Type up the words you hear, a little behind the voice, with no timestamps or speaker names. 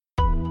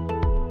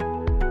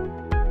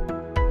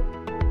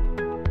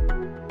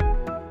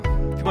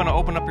you want to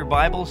open up your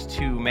Bibles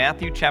to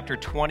Matthew chapter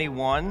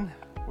 21,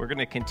 we're going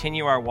to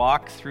continue our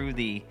walk through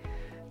the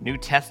New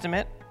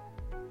Testament.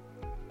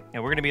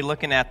 And we're going to be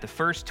looking at the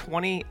first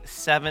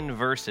 27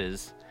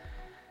 verses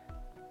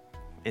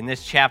in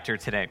this chapter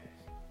today.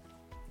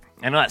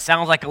 I know that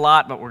sounds like a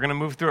lot, but we're going to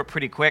move through it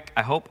pretty quick,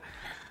 I hope.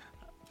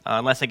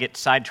 Unless I get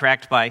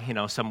sidetracked by,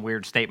 some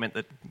weird statement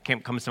that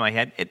comes to my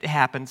head. It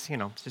happens,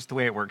 it's just the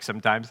way it works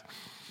sometimes.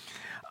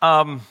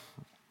 In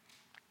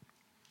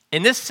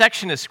this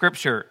section of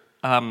Scripture,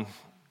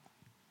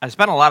 I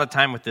spent a lot of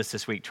time with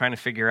this week trying to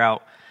figure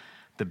out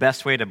the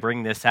best way to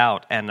bring this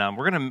out. And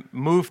we're going to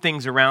move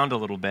things around a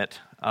little bit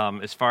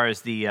as far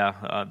as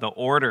the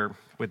order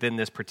within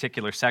this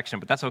particular section,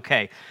 but that's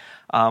okay.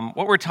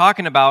 What we're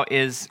talking about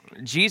is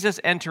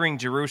Jesus entering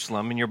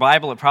Jerusalem. In your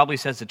Bible, it probably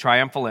says the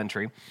triumphal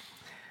entry.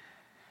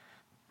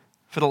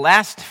 For the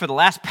last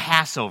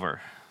Passover.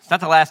 It's not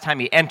the last time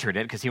he entered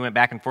it, because he went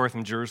back and forth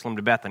from Jerusalem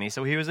to Bethany,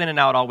 so he was in and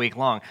out all week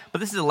long. But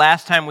this is the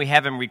last time we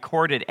have him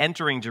recorded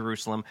entering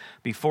Jerusalem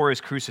before his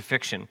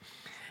crucifixion.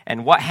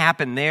 And what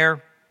happened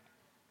there?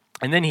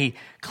 And then he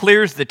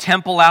clears the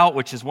temple out,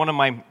 which is one of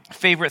my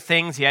favorite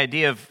things. The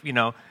idea of,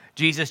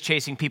 Jesus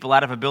chasing people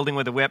out of a building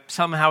with a whip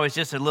somehow is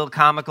just a little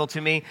comical to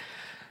me.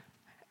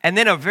 And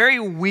then a very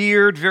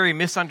weird, very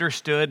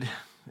misunderstood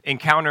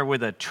encounter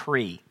with a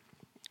tree.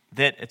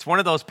 That it's one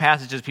of those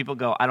passages people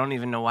go, I don't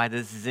even know why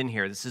this is in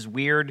here. This is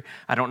weird.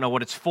 I don't know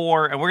what it's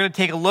for. And we're going to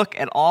take a look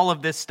at all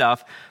of this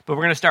stuff, but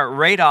we're going to start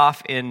right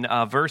off in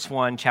verse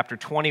 1, chapter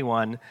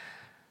 21.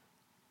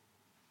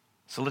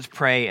 So let's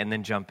pray and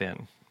then jump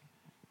in.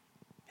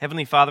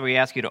 Heavenly Father, we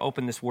ask you to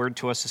open this word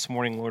to us this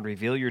morning, Lord.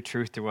 Reveal your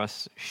truth to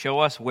us. Show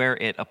us where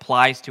it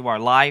applies to our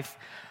life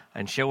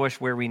and show us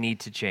where we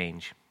need to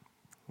change.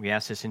 We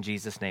ask this in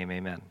Jesus' name,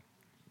 amen.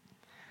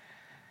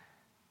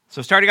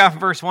 So starting off in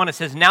verse 1, it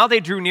says, Now they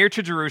drew near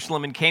to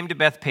Jerusalem and came to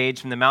Bethpage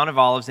from the Mount of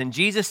Olives, and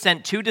Jesus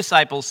sent 2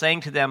 disciples, saying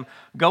to them,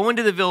 Go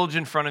into the village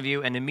in front of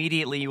you, and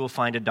immediately you will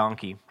find a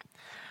donkey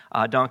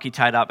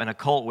tied up, and a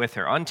colt with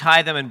her.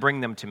 Untie them and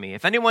bring them to me.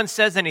 If anyone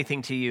says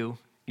anything to you,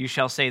 you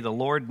shall say, The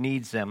Lord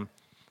needs them,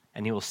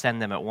 and he will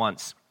send them at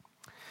once.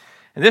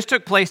 And this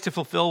took place to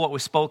fulfill what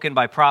was spoken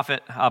by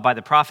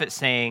the prophet,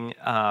 saying,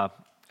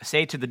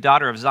 Say to the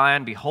daughter of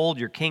Zion, Behold,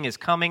 your king is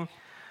coming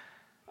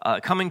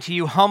to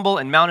you humble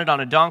and mounted on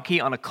a donkey,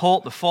 on a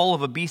colt, the foal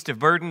of a beast of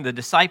burden. The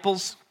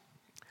disciples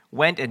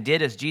went and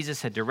did as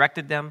Jesus had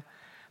directed them.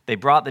 They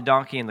brought the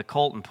donkey and the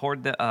colt and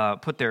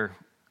put their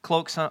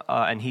cloaks on,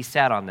 and he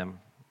sat on them.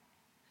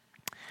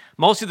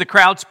 Most of the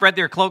crowd spread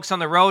their cloaks on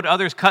the road.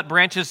 Others cut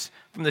branches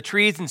from the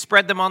trees and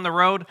spread them on the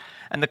road.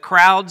 And the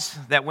crowds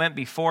that went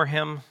before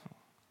him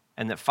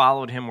and that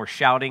followed him were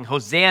shouting,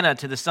 Hosanna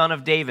to the Son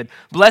of David.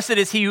 Blessed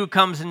is he who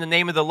comes in the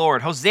name of the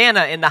Lord.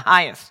 Hosanna in the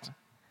highest.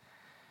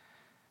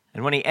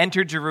 And when he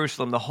entered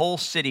Jerusalem, the whole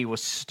city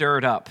was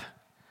stirred up,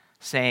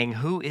 saying,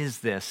 Who is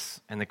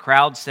this? And the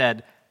crowd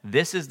said,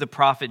 This is the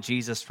prophet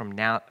Jesus from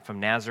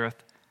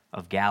Nazareth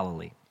of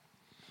Galilee.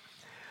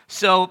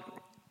 So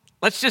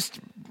let's just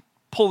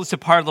pull this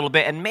apart a little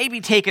bit and maybe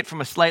take it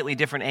from a slightly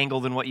different angle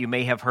than what you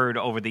may have heard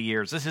over the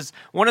years. This is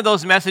one of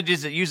those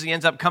messages that usually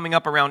ends up coming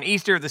up around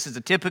Easter. This is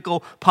a typical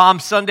Palm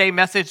Sunday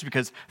message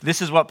because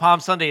this is what Palm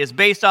Sunday is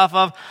based off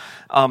of.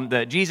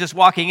 The Jesus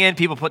walking in,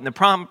 people putting the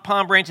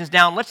palm branches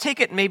down. Let's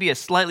take it maybe a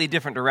slightly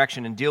different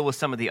direction and deal with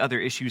some of the other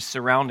issues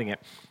surrounding it,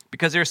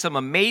 because there's some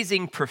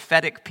amazing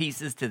prophetic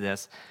pieces to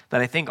this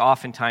that I think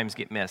oftentimes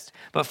get missed.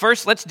 But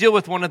first, let's deal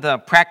with one of the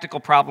practical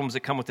problems that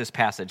come with this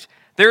passage.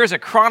 There is a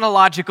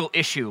chronological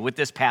issue with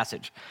this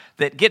passage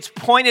that gets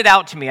pointed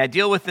out to me. I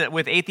deal with it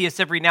with atheists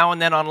every now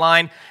and then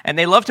online, and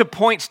they love to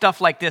point stuff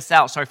like this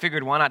out, so I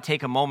figured why not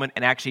take a moment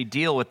and actually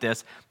deal with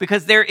this,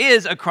 because there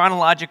is a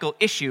chronological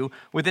issue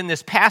within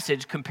this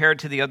passage compared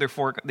to the other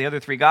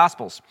 3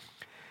 Gospels.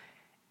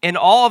 In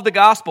all of the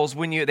Gospels,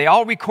 they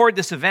all record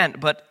this event,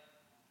 but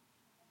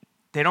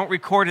they don't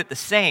record it the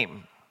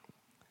same.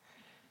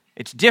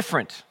 It's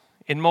different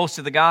in most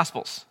of the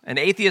Gospels. And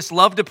atheists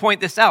love to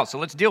point this out, so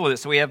let's deal with it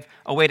so we have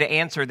a way to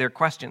answer their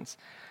questions.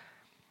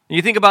 And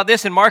you think about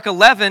this, in Mark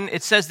 11,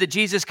 it says that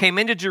Jesus came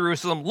into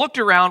Jerusalem, looked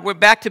around, went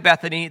back to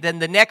Bethany, then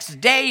the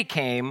next day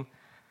came,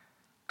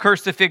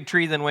 cursed the fig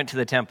tree, then went to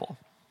the temple.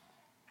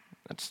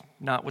 That's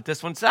not what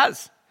this one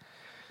says.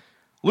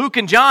 Luke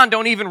and John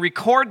don't even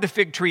record the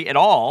fig tree at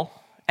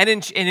all. And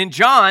in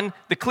John,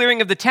 the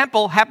clearing of the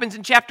temple happens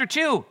in chapter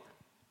 2.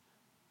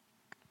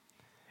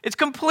 It's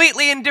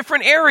completely in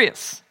different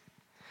areas.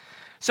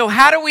 So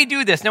how do we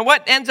do this? Now,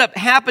 what ends up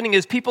happening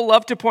is people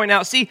love to point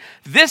out, see,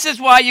 this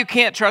is why you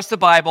can't trust the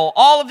Bible.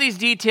 All of these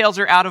details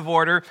are out of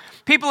order.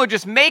 People are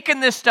just making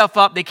this stuff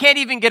up. They can't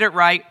even get it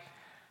right.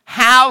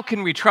 How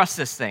can we trust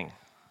this thing?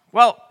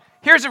 Well,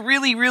 here's a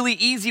really, really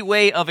easy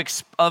way of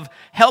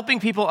helping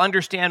people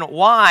understand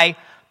why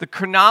the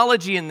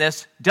chronology in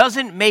this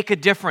doesn't make a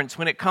difference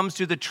when it comes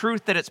to the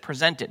truth that it's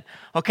presented.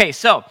 Okay,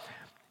 so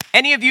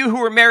any of you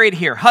who are married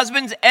here,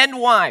 husbands and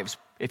wives,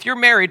 if you're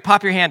married,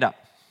 pop your hand up.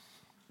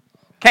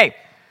 Okay,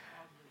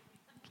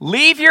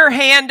 leave your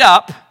hand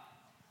up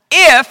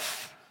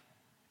if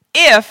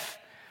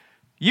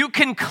you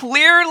can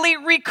clearly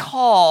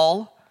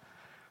recall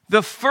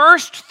the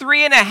first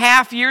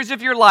 3.5 years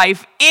of your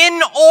life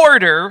in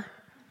order,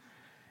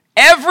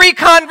 every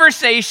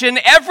conversation,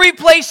 every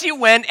place you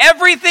went,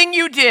 everything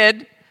you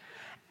did,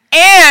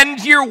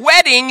 and your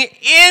wedding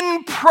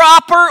in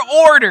proper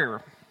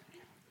order.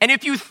 And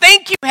if you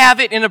think you have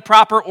it in a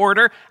proper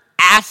order,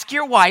 ask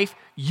your wife,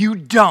 you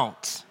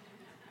don't.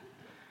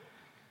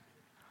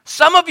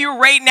 Some of you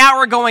right now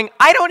are going,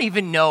 I don't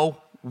even know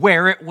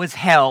where it was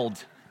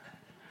held.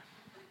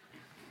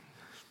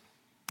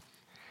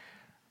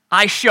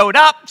 I showed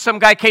up, some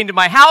guy came to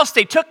my house,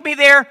 they took me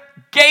there,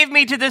 gave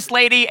me to this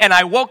lady, and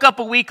I woke up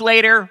a week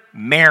later,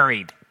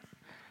 married.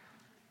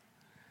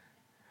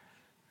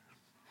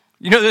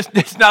 You know,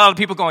 there's not a lot of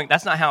people going,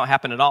 that's not how it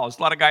happened at all. There's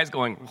a lot of guys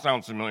going,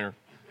 sounds familiar.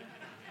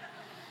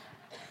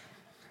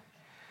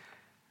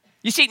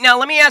 You see, now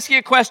let me ask you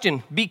a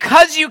question.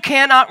 Because you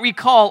cannot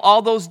recall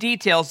all those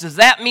details, does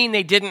that mean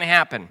they didn't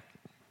happen?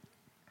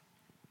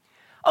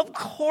 Of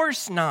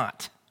course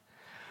not.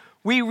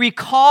 We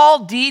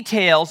recall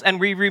details and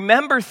we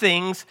remember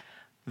things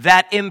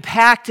that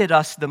impacted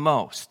us the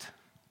most.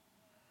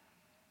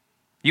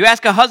 You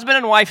ask a husband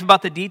and wife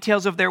about the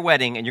details of their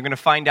wedding, and you're going to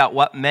find out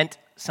what meant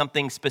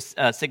something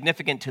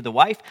significant to the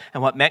wife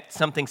and what meant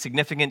something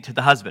significant to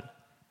the husband.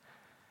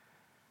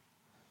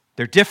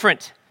 They're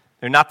different.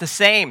 They're not the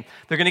same.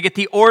 They're going to get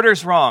the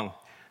orders wrong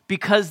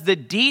because the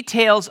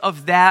details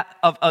of that,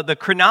 of the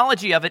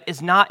chronology of it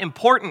is not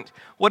important.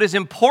 What is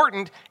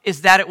important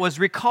is that it was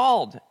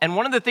recalled. And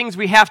one of the things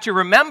we have to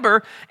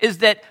remember is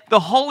that the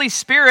Holy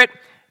Spirit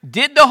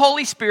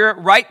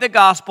write the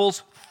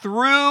Gospels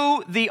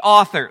through the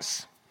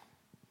authors?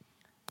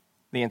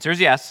 The answer is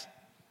yes.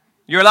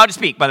 You're allowed to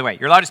speak, by the way.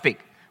 You're allowed to speak.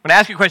 When I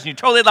ask you a question, you're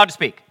totally allowed to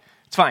speak.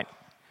 It's fine.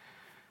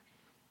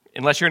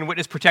 Unless you're in a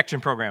witness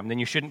protection program, then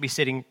you shouldn't be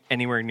sitting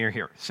anywhere near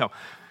here. So,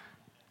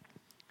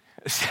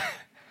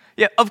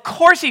 yeah, of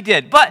course he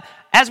did. But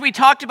as we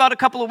talked about a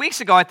couple of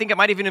weeks ago, I think it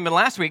might even have been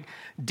last week,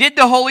 did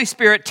the Holy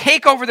Spirit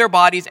take over their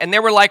bodies and they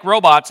were like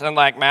robots and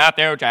like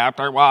Matthew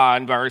chapter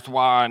 1, verse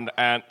 1,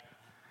 and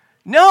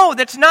no,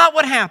 that's not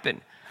what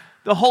happened.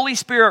 The Holy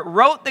Spirit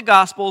wrote the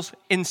Gospels,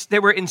 they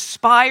were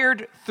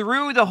inspired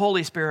through the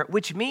Holy Spirit,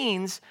 which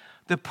means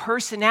the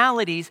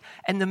personalities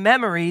and the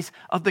memories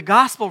of the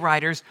Gospel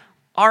writers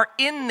are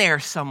in there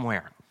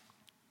somewhere.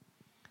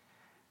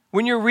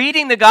 When you're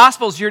reading the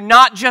Gospels, you're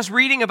not just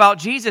reading about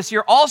Jesus,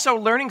 you're also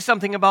learning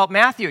something about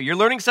Matthew. You're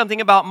learning something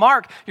about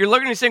Mark. You're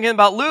learning something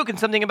about Luke and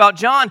something about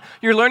John.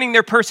 You're learning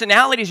their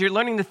personalities. You're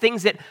learning the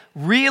things that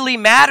really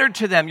mattered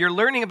to them. You're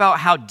learning about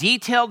how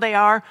detailed they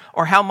are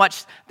or how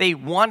much they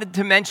wanted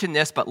to mention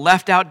this but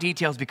left out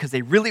details because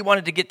they really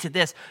wanted to get to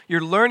this. You're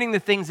learning the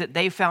things that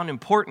they found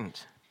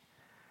important.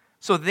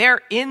 So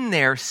they're in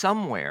there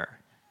somewhere.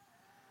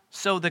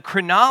 So the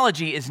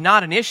chronology is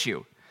not an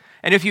issue.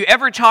 And if you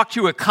ever talk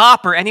to a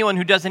cop or anyone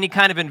who does any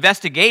kind of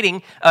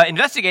investigating,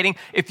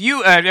 if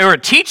you or a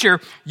teacher,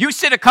 you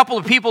sit a couple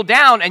of people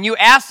down and you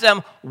ask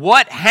them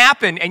what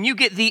happened, and you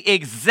get the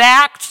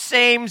exact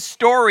same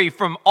story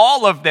from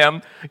all of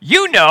them,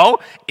 you know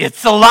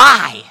it's a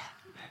lie.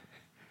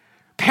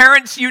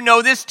 Parents, you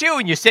know this too,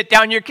 and you sit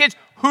down with your kids,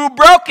 who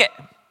broke it?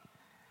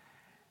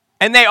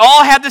 And they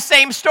all have the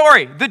same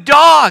story, the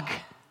dog.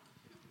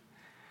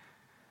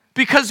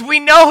 Because we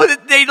know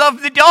that they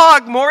love the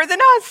dog more than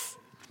us.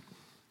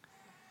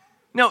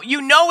 No,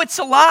 you know it's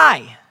a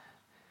lie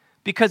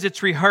because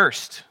it's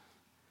rehearsed.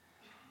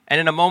 And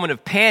in a moment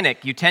of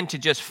panic, you tend to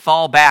just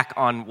fall back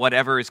on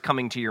whatever is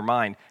coming to your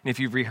mind. And if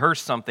you've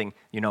rehearsed something,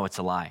 you know it's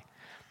a lie.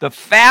 The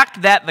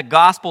fact that the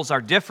Gospels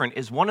are different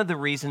is one of the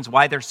reasons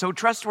why they're so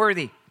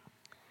trustworthy.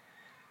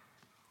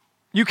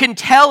 You can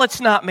tell it's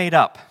not made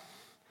up.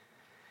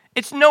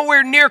 It's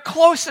nowhere near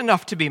close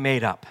enough to be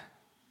made up.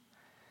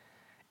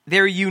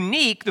 They're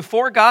unique. The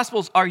 4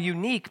 Gospels are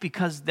unique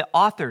because the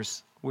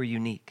authors were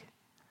unique.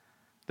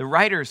 The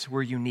writers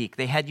were unique.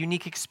 They had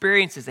unique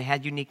experiences. They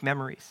had unique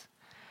memories.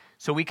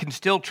 So we can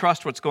still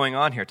trust what's going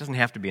on here. It doesn't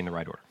have to be in the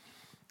right order.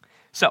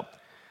 So,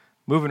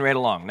 moving right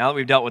along. Now that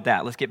we've dealt with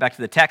that, let's get back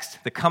to the text,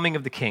 the coming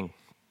of the King.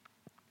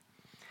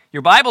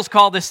 Your Bibles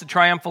call this the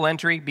triumphal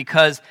entry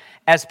because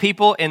as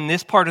people in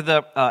this part of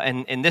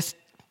in this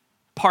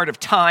part of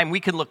time, we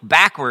can look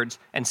backwards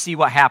and see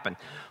what happened.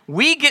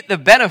 We get the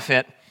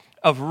benefit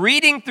of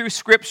reading through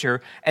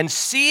Scripture and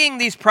seeing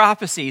these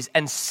prophecies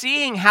and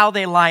seeing how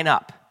they line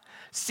up,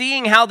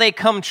 seeing how they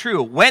come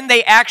true, when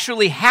they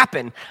actually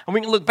happen. And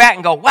we can look back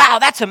and go, wow,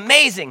 that's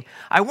amazing.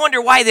 I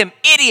wonder why them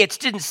idiots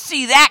didn't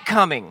see that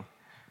coming.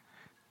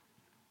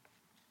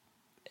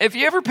 If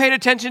you ever paid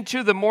attention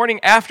to the morning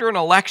after an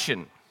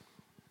election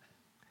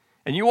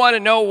and you want to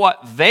know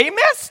what they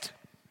missed,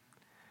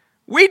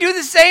 we do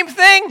the same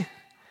thing.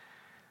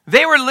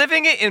 They were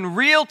living it in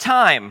real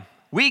time.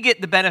 We get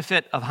the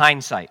benefit of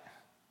hindsight.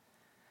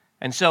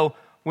 And so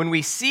when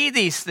we see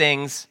these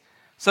things,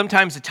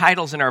 sometimes the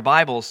titles in our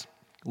Bibles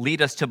lead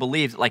us to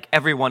believe like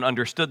everyone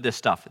understood this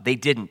stuff. They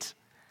didn't.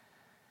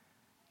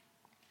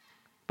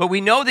 But we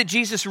know that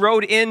Jesus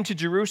rode into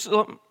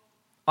Jerusalem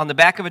on the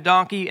back of a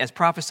donkey as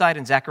prophesied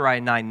in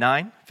Zechariah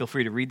 9:9. Feel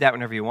free to read that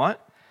whenever you want.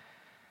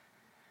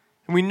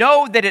 And we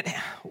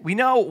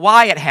know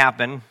why it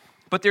happened,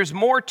 but there's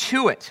more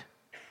to it.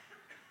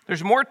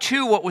 There's more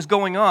to what was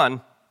going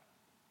on.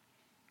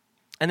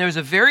 And there's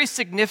a very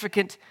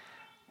significant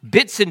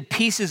bits and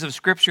pieces of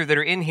Scripture that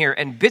are in here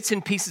and bits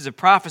and pieces of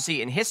prophecy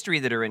and history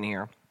that are in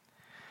here.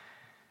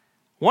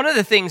 One of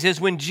the things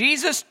is when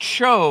Jesus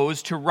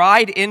chose to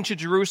ride into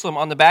Jerusalem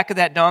on the back of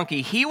that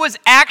donkey, he was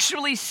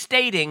actually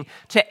stating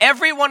to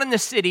everyone in the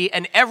city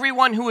and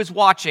everyone who was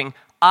watching,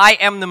 I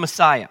am the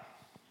Messiah.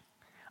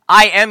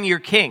 I am your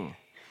king.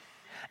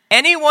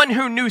 Anyone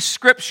who knew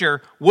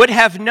Scripture would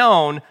have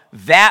known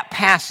that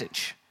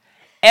passage.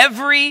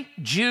 Every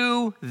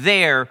Jew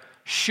there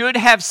should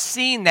have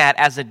seen that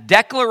as a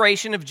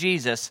declaration of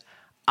Jesus,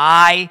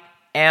 I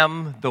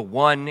am the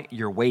one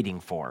you're waiting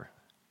for.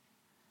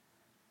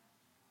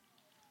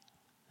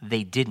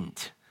 They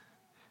didn't.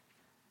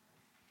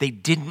 They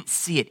didn't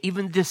see it.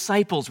 Even the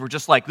disciples were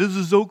just like, this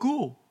is so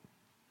cool.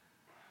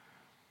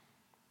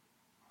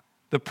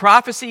 The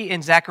prophecy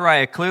in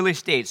Zechariah clearly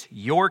states,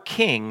 your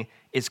king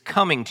is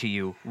coming to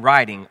you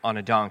riding on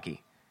a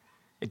donkey.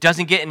 It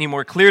doesn't get any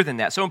more clear than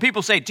that. So when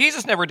people say,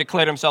 Jesus never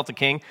declared himself the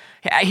king,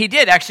 he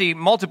did actually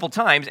multiple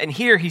times, and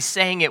here he's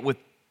saying it with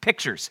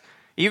pictures.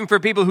 Even for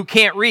people who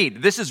can't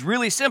read, this is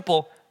really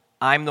simple.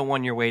 I'm the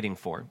one you're waiting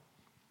for.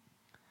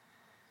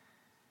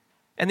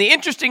 And the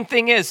interesting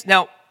thing is,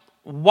 now,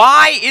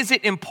 why is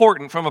it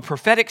important from a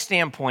prophetic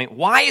standpoint?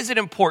 Why is it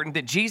important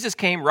that Jesus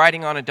came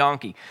riding on a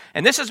donkey?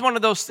 And this is one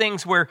of those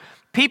things where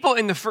people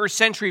in the first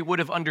century would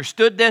have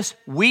understood this.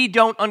 We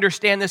don't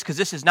understand this because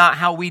this is not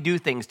how we do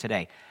things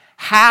today.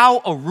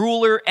 How a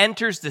ruler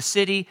enters the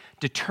city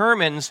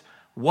determines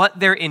what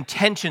their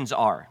intentions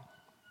are.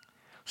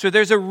 So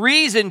there's a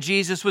reason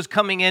Jesus was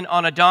coming in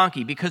on a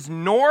donkey, because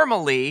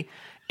normally,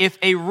 if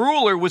a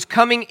ruler was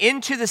coming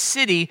into the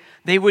city,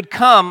 they would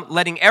come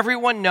letting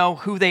everyone know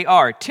who they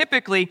are.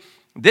 Typically,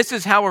 this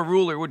is how a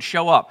ruler would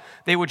show up.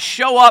 They would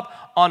show up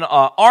on an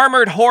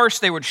armored horse.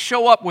 They would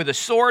show up with a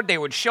sword. They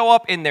would show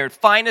up in their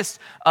finest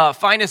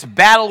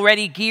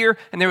battle-ready gear,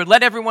 and they would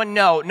let everyone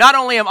know, not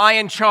only am I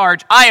in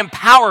charge, I am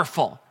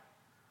powerful.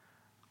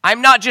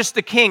 I'm not just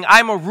the king.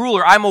 I'm a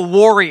ruler. I'm a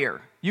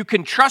warrior. You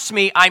can trust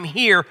me. I'm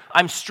here.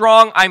 I'm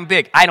strong. I'm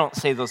big. I don't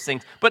say those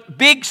things, but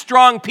big,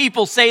 strong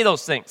people say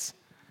those things.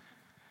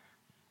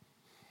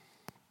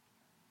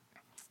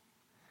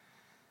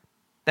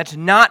 That's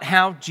not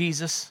how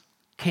Jesus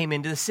came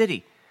into the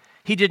city.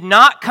 He did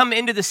not come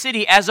into the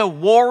city as a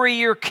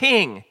warrior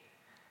king.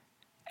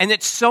 And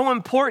it's so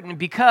important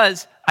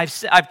because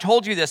I've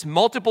told you this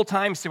multiple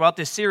times throughout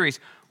this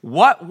series.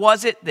 What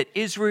was it that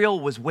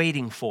Israel was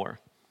waiting for?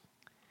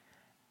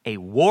 A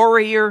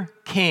warrior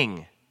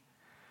king.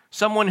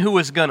 Someone who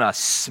was going to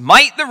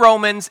smite the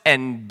Romans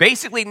and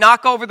basically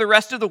knock over the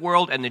rest of the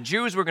world, and the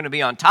Jews were going to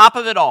be on top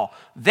of it all.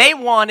 They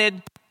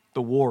wanted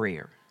the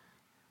warrior.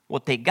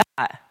 What they got,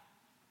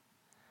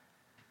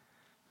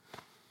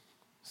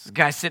 this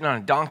guy sitting on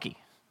a donkey.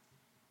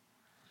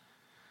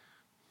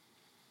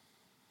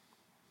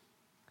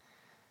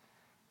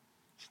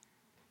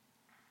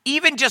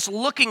 Even just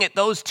looking at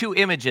those two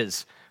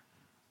images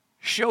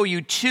show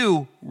you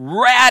two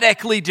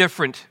radically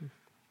different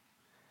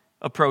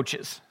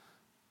approaches.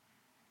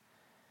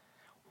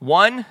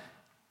 One,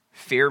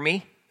 fear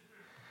me.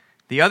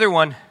 The other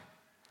one,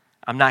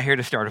 I'm not here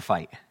to start a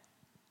fight.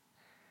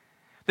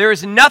 There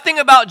is nothing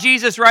about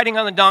Jesus riding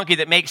on the donkey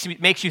that makes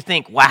you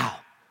think, wow,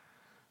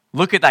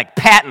 look at like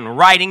Patton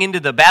riding into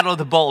the Battle of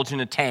the Bulge in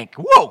a tank.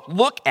 Whoa,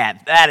 look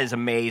at that is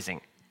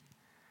amazing.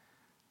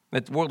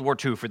 That's World War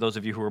II for those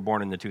of you who were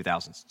born in the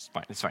 2000s. It's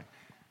fine.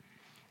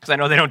 Because I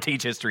know they don't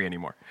teach history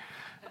anymore.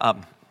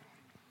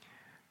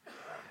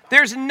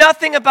 There's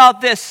nothing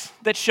about this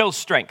that shows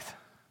strength.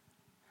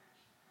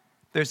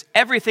 There's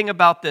everything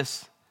about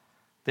this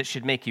that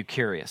should make you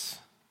curious.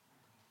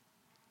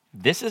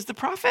 This is the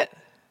prophet?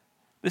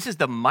 This is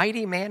the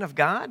mighty man of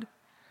God?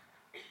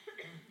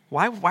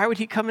 Why would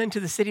he come into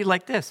the city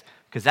like this?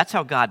 Because that's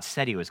how God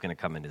said he was going to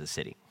come into the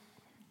city.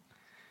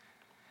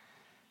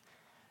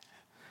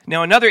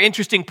 Now, another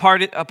interesting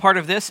part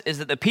of this is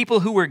that the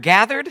people who were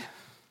gathered,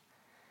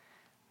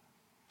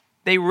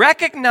 they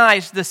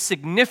recognized the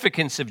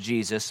significance of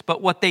Jesus,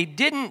 but what they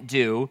didn't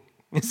do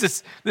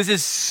is this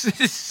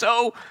is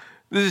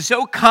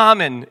so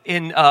common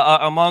in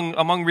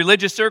among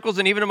religious circles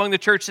and even among the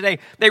church today.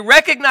 They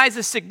recognize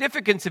the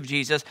significance of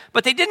Jesus,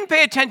 but they didn't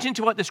pay attention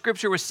to what the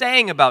Scripture was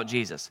saying about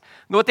Jesus.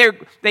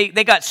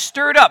 They got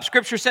stirred up.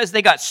 Scripture says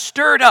they got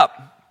stirred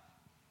up.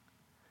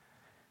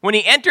 When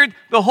he entered,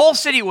 the whole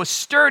city was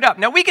stirred up.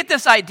 Now, we get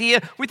this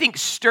idea. We think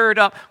stirred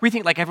up. We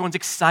think like everyone's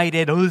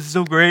excited. Oh, this is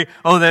so great.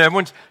 Oh, that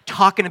everyone's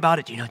talking about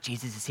it. Do you know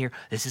Jesus is here?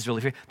 This is really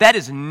great. That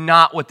is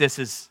not what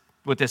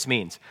this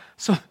means.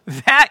 So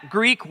that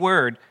Greek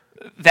word,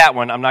 that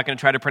one, I'm not going to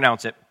try to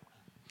pronounce it,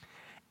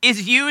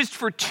 is used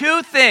for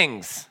two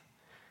things.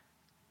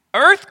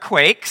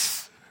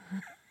 Earthquakes.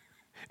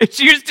 It's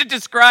used to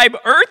describe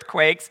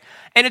earthquakes,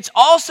 and it's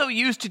also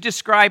used to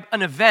describe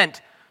an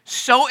event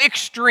so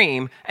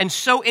extreme and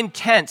so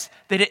intense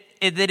that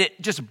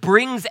it just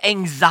brings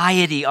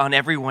anxiety on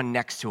everyone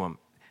next to him.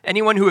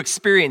 Anyone who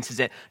experiences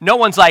it, no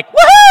one's like,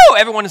 woohoo!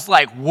 Everyone is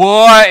like,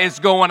 what is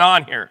going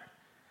on here?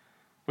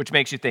 Which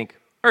makes you think,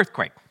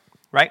 earthquake,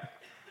 right?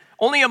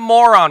 Only a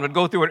moron would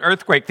go through an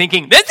earthquake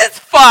thinking, this is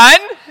fun!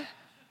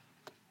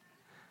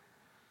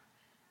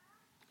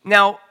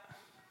 Now,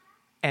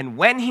 and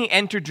when he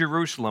entered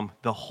Jerusalem,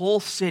 the whole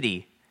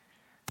city,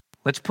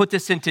 let's put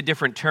this into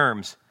different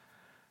terms,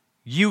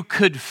 you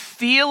could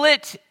feel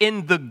it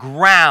in the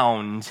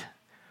ground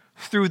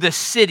through the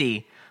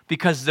city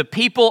because the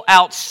people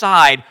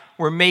outside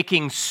were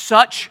making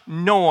such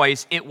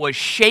noise. It was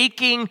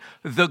shaking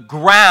the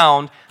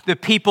ground. The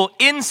people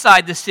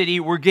inside the city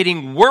were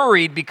getting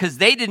worried because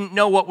they didn't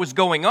know what was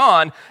going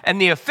on.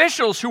 And the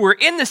officials who were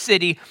in the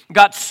city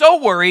got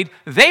so worried,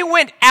 they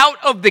went out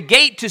of the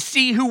gate to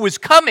see who was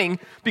coming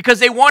because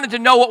they wanted to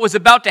know what was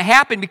about to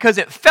happen, because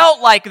it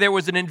felt like there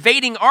was an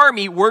invading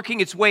army working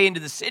its way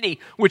into the city,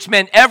 which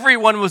meant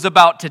everyone was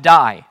about to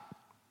die.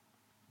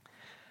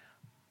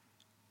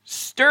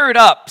 Stirred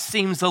up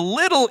seems a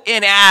little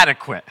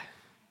inadequate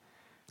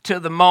to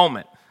the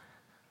moment.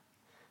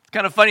 It's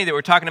kind of funny that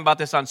we're talking about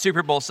this on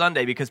Super Bowl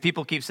Sunday, because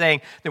people keep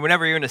saying that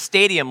whenever you're in a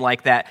stadium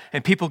like that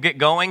and people get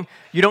going,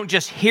 you don't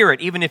just hear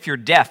it. Even if you're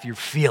deaf, you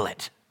feel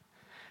it,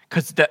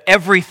 because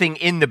everything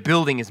in the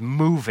building is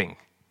moving.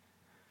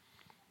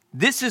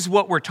 This is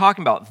what we're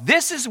talking about.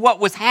 This is what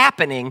was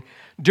happening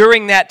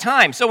during that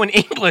time. So in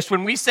English,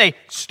 when we say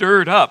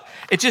stirred up,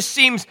 it just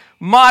seems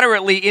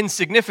moderately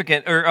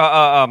insignificant or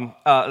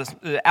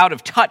out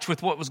of touch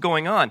with what was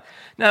going on.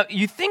 Now,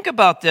 you think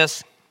about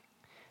this.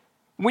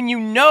 When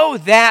you know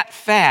that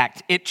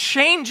fact, it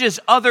changes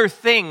other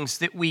things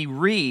that we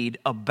read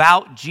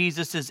about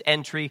Jesus'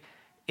 entry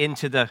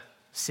into the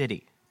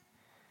city.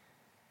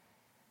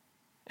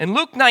 In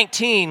Luke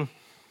 19,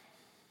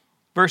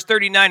 verse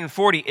 39 and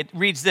 40, it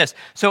reads this.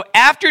 So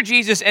after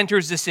Jesus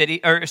enters the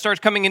city, or starts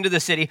coming into the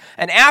city,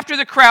 and after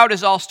the crowd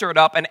is all stirred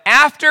up, and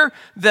after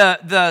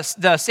the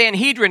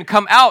Sanhedrin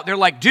come out, they're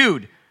like,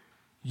 dude,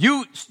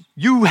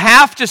 you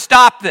have to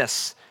stop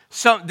this.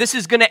 So this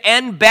is going to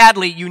end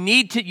badly. You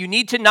need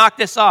to knock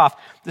this off.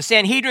 The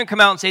Sanhedrin come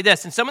out and say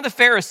this. And some of the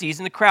Pharisees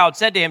in the crowd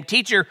said to him,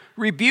 Teacher,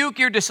 rebuke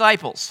your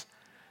disciples.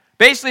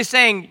 Basically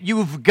saying,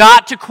 you've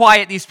got to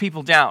quiet these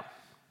people down.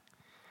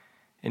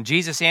 And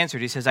Jesus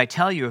answered, he says, I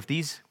tell you, if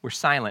these were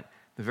silent,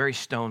 the very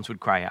stones would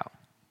cry out.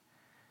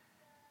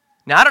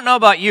 Now, I don't know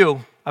about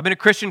you. I've been a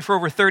Christian for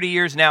over 30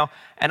 years now,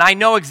 and I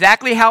know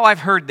exactly how I've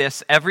heard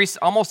this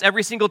almost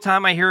every single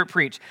time I hear it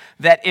preached,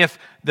 that if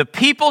the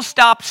people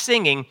stopped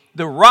singing,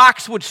 the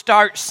rocks would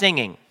start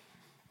singing.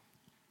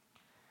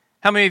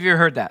 How many of you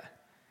heard that?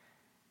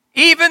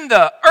 Even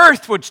the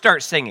earth would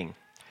start singing.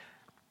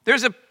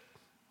 There's a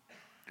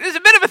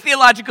bit of a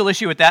theological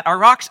issue with that. Are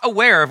rocks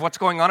aware of what's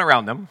going on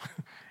around them?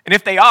 And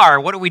if they are,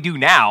 what do we do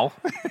now?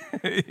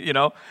 You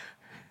know?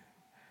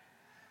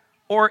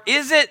 Or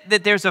is it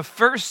that there's a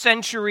first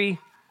century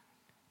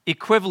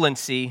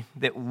equivalency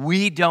that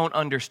we don't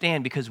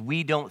understand because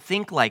we don't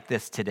think like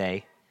this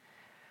today?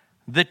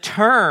 The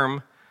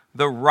term,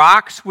 the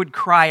rocks would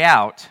cry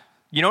out.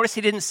 You notice he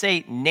didn't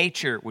say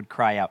nature would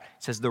cry out.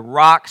 It says the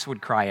rocks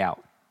would cry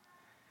out.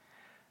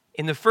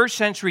 In the first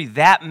century,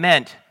 that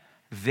meant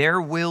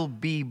there will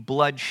be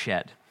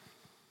bloodshed.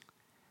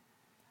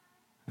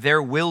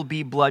 There will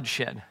be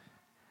bloodshed.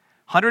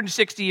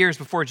 160 years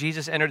before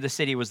Jesus entered the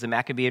city was the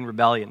Maccabean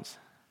rebellions.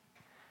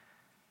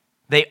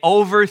 They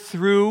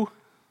overthrew,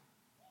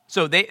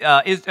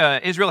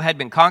 Israel had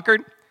been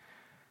conquered.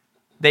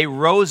 They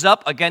rose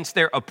up against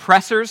their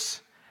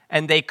oppressors,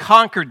 and they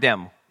conquered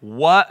them.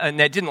 And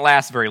that didn't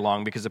last very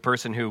long, because the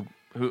person who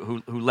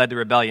led the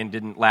rebellion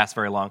didn't last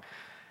very long.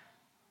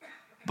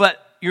 But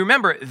you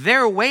remember,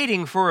 they're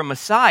waiting for a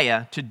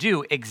Messiah to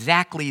do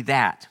exactly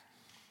that.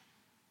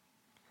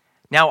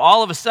 Now,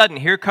 all of a sudden,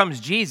 here comes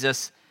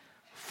Jesus,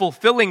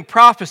 fulfilling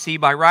prophecy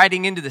by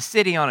riding into the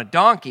city on a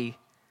donkey,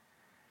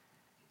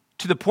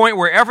 to the point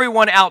where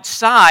everyone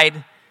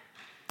outside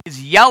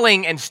is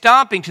yelling and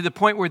stomping, to the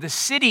point where the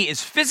city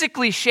is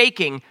physically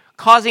shaking,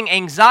 causing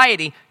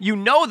anxiety. You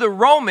know the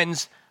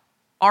Romans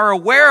are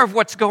aware of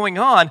what's going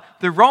on.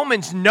 The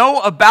Romans know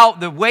about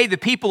the way the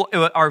people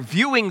are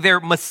viewing their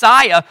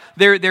Messiah,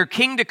 their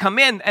king to come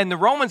in, and the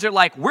Romans are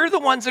like, we're the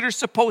ones that are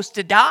supposed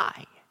to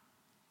die.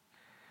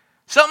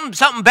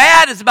 Something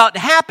bad is about to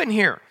happen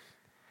here.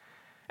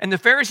 And the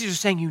Pharisees are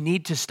saying, you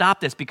need to stop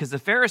this, because the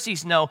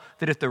Pharisees know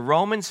that if the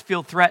Romans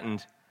feel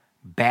threatened,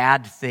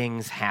 bad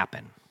things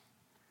happen.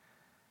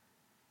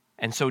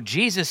 And so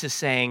Jesus is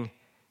saying,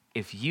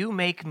 if you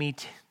make me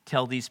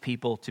tell these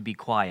people to be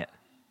quiet,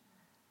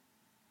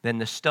 then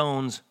the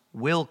stones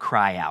will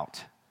cry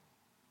out,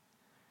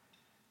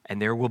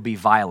 and there will be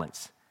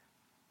violence.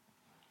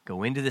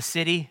 Go into the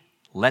city,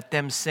 let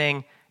them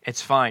sing,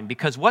 it's fine.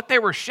 Because what they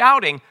were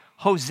shouting,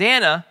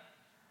 Hosanna,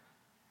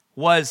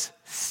 was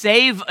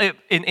save.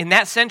 In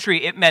that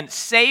century, it meant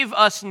save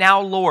us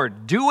now,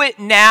 Lord. Do it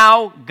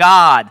now,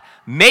 God.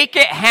 Make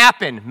it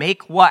happen.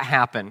 Make what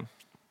happen?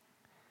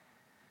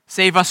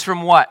 Save us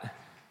from what?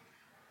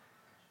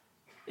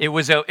 It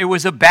was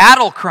a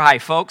battle cry,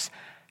 folks.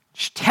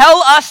 Tell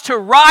us to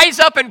rise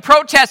up and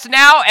protest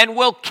now, and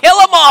we'll kill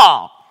them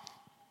all.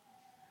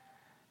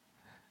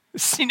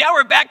 See, now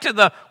we're back to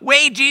the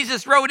way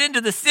Jesus rode into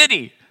the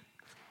city.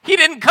 He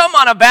didn't come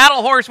on a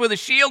battle horse with a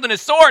shield and a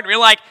sword. We're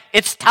like,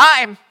 it's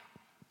time.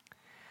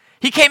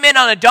 He came in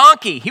on a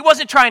donkey. He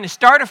wasn't trying to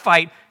start a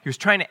fight. He was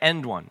trying to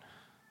end one.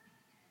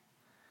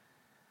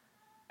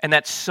 And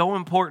that's so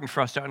important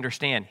for us to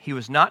understand. He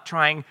was not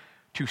trying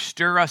to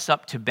stir us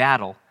up to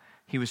battle.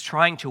 He was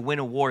trying to win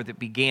a war that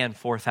began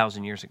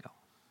 4,000 years ago.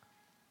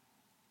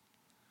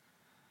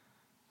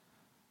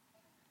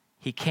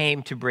 He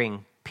came to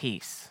bring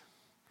peace.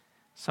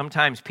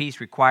 Sometimes peace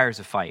requires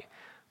a fight,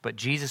 but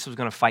Jesus was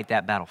going to fight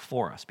that battle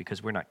for us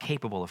because we're not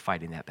capable of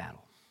fighting that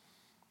battle.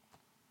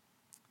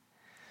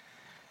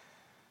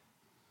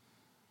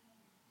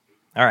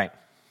 All right,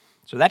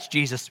 so that's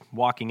Jesus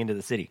walking into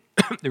the city.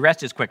 The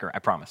rest is quicker, I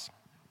promise.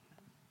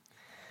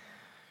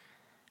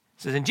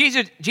 It says, and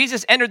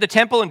Jesus entered the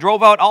temple and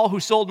drove out all who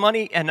sold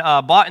money and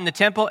bought in the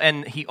temple,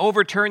 and he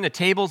overturned the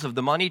tables of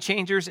the money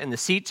changers and the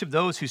seats of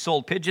those who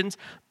sold pigeons.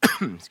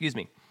 Excuse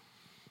me.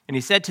 And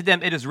he said to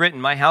them, it is written,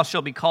 my house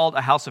shall be called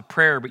a house of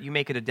prayer, but you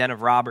make it a den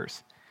of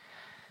robbers.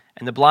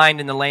 And the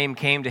blind and the lame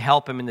came to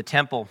help him in the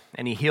temple,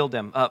 and he healed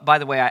them. By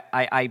the way,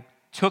 I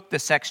took the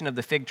section of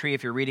the fig tree,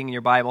 if you're reading in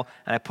your Bible,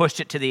 and I pushed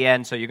it to the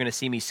end, so you're going to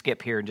see me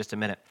skip here in just a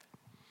minute.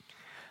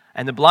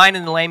 And the blind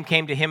and the lame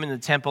came to him in the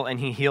temple, and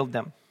he healed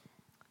them.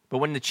 But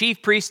when the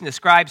chief priests and the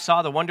scribes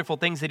saw the wonderful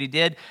things that he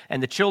did,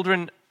 and the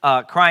children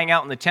crying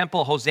out in the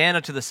temple,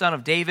 Hosanna to the Son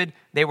of David,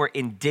 they were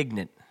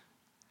indignant.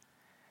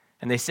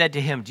 And they said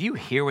to him, do you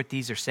hear what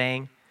these are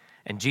saying?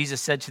 And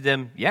Jesus said to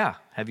them, yeah,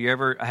 have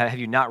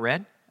you not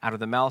read? Out of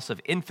the mouths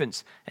of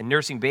infants and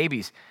nursing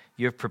babies,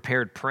 you have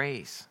prepared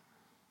praise.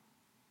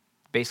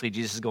 Basically,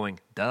 Jesus is going,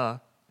 duh.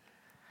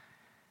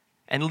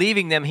 And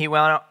leaving them, he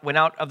went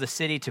out of the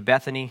city to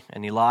Bethany,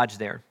 and he lodged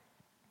there.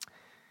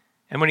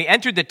 And when he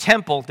entered the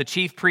temple, the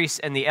chief priests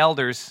and the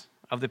elders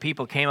of the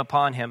people came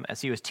upon him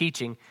as he was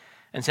teaching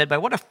and said, by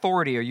what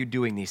authority are you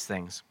doing these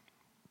things?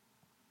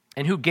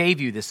 And who gave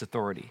you this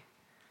authority?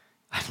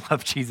 I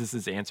love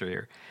Jesus' answer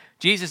here.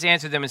 Jesus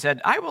answered them and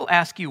said, I will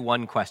ask you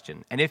one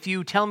question, and if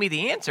you tell me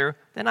the answer,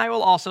 then I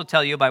will also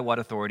tell you by what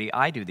authority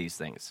I do these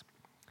things.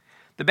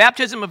 The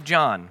baptism of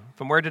John,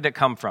 from where did it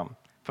come from?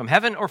 From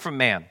heaven or from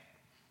man?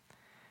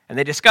 And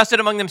they discussed it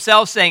among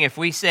themselves, saying, if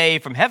we say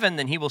from heaven,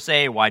 then he will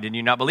say, why did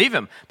you not believe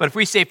him? But if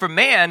we say from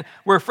man,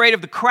 we're afraid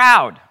of the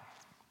crowd.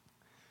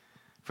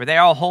 For they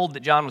all hold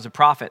that John was a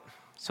prophet.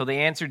 So they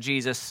answered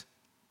Jesus,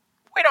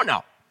 we don't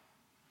know.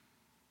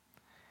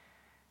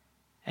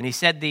 And he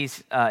said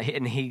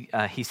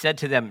he said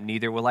to them,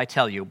 neither will I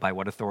tell you by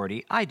what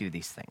authority I do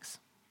these things.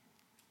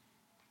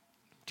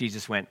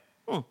 Jesus went,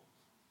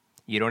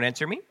 you don't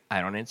answer me,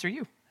 I don't answer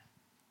you.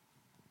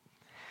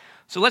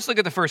 So let's look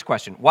at the first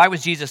question. Why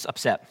was Jesus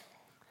upset?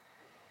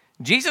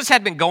 Jesus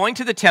had been going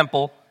to the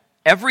temple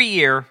every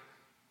year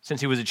since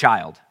he was a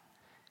child.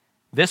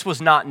 This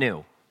was not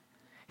new.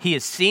 He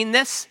has seen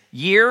this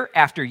year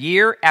after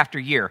year after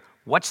year.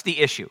 What's the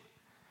issue?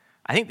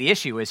 I think the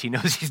issue is he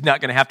knows he's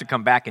not going to have to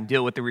come back and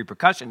deal with the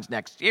repercussions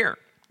next year.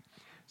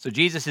 So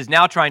Jesus is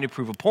now trying to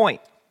prove a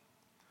point.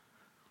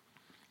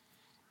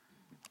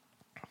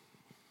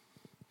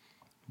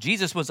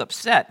 Jesus was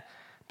upset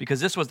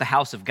because this was the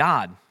house of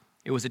God.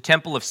 It was a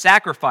temple of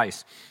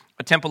sacrifice,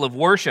 a temple of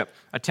worship,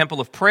 a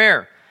temple of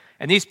prayer.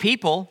 And these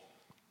people,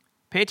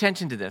 pay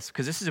attention to this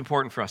because this is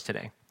important for us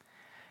today.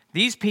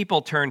 These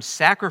people turned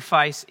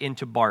sacrifice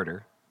into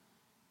barter,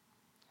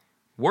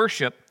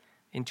 worship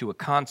into a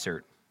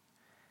concert,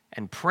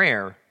 and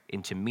prayer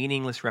into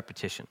meaningless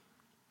repetition.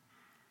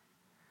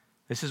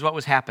 This is what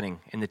was happening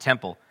in the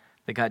temple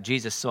that got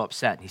Jesus so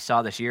upset. He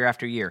saw this year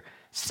after year.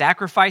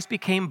 Sacrifice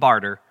became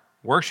barter,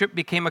 worship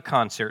became a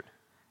concert,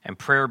 and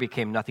prayer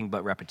became nothing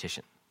but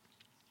repetition.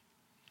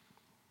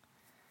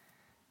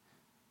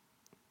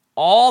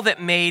 All that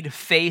made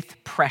faith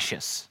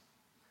precious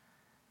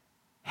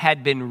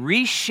had been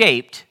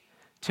reshaped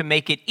to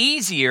make it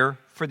easier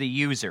for the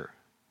user.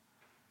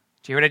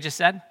 Do you hear what I just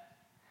said?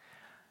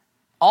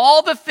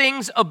 All the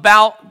things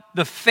about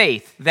the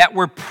faith that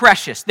were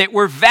precious, that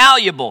were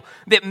valuable,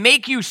 that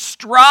make you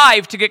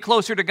strive to get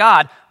closer to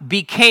God,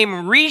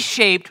 became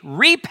reshaped,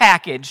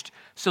 repackaged,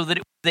 so that it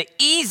was the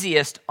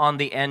easiest on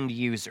the end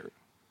user.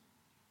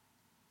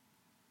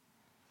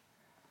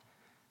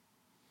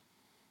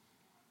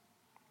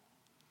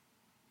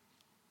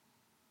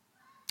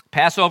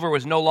 Passover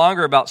was no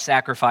longer about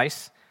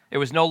sacrifice. It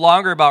was no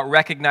longer about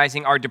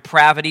recognizing our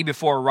depravity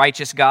before a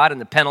righteous God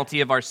and the penalty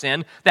of our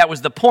sin. That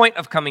was the point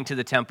of coming to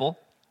the temple.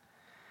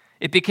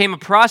 It became a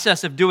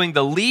process of doing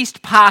the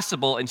least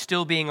possible and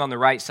still being on the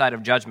right side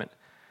of judgment.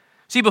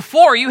 See,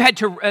 before you had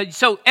to,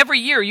 so every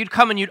year you'd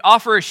come and you'd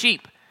offer a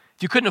sheep.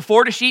 If you couldn't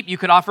afford a sheep, you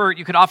could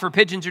offer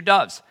pigeons or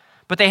doves.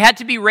 But they had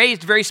to be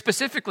raised very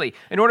specifically.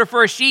 In order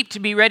for a sheep to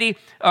be ready,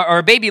 or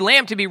a baby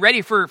lamb to be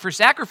ready for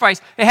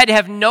sacrifice, it had to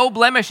have no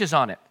blemishes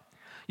on it.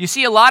 You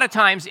see a lot of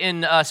times,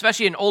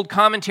 especially in old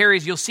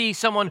commentaries, you'll see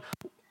someone,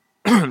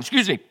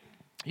 excuse me,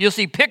 you'll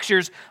see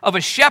pictures of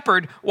a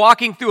shepherd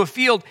walking through a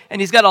field,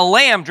 and he's got a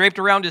lamb draped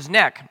around his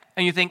neck.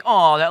 And you think,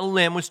 oh, that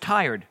lamb was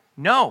tired.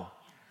 No,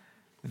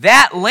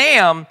 that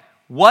lamb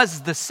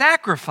was the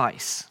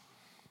sacrifice.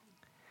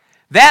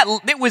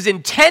 It was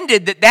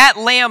intended that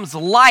lamb's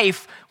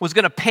life was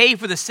going to pay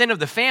for the sin of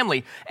the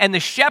family, and the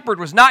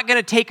shepherd was not going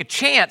to take a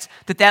chance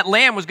that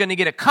lamb was going to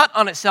get a cut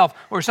on itself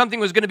or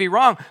something was going to be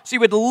wrong. So he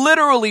would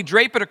literally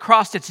drape it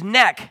across its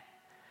neck,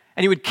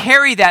 and he would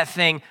carry that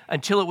thing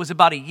until it was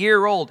about a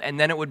year old, and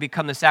then it would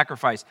become the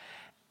sacrifice.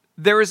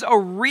 There is a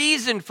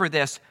reason for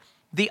this.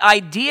 The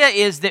idea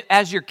is that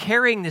as you're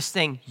carrying this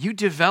thing, you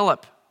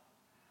develop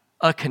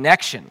a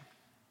connection.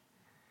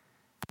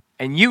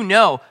 And you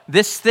know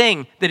this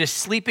thing that is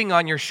sleeping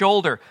on your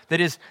shoulder,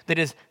 that is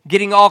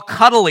getting all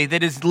cuddly,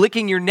 that is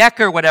licking your neck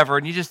or whatever,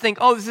 and you just think,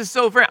 oh, this is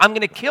so fair. I'm going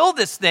to kill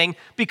this thing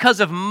because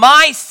of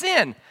my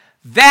sin.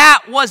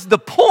 That was the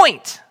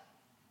point.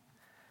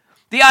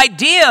 The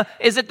idea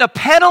is that the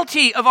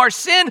penalty of our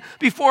sin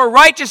before a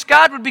righteous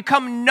God would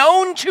become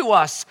known to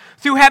us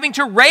through having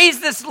to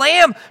raise this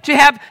lamb, to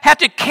have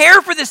to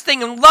care for this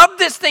thing and love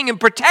this thing and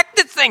protect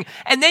this thing.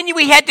 And then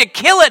we had to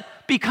kill it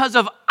because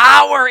of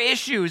our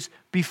issues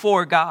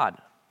before God.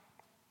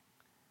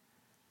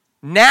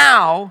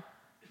 Now,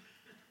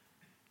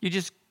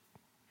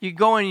 you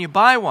go and you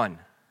buy one.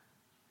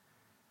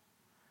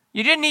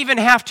 You didn't even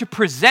have to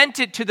present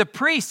it to the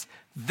priest.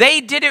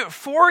 They did it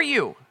for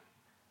you.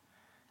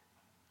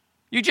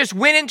 You just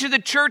went into the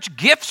church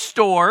gift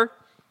store,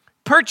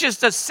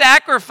 purchased a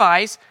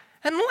sacrifice,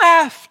 and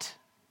left.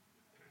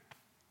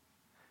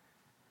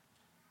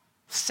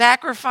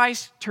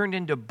 Sacrifice turned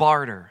into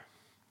barter.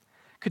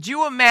 Could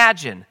you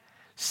imagine?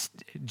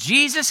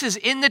 Jesus is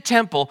in the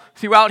temple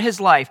throughout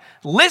his life,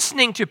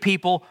 listening to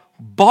people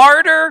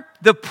barter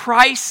the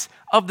price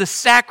of the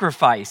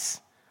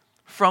sacrifice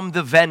from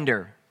the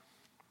vendor.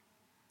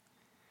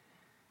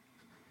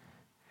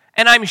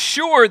 And I'm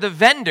sure the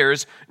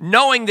vendors,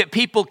 knowing that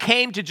people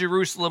came to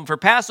Jerusalem for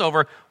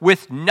Passover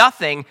with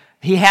nothing,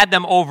 he had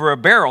them over a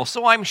barrel.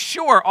 So I'm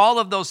sure all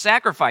of those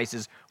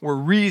sacrifices were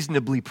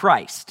reasonably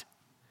priced,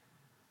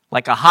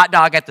 like a hot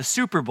dog at the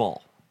Super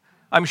Bowl.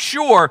 I'm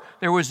sure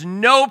there was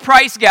no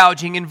price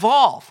gouging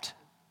involved.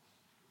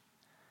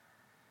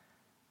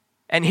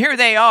 And here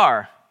they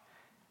are.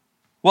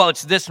 Well,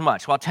 it's this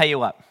much. Well, I'll tell you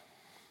what.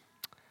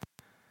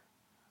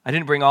 I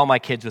didn't bring all my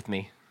kids with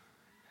me.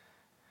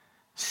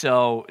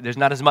 So there's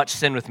not as much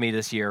sin with me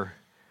this year.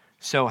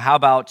 So how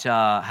about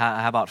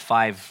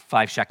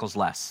five shekels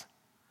less?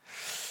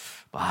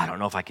 Well, I don't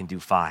know if I can do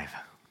 5.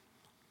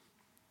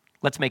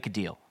 Let's make a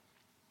deal.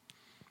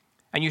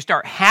 And you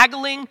start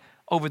haggling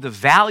over the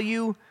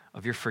value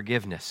of your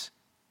forgiveness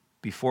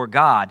before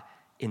God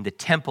in the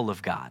temple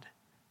of God.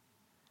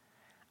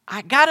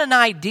 I got an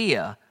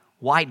idea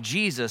why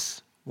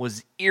Jesus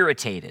was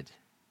irritated.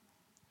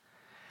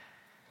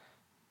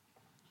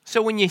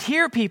 So when you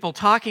hear people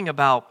talking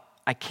about,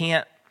 I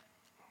can't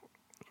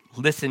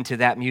listen to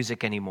that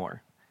music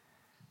anymore.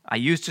 I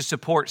used to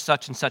support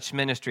such and such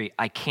ministry.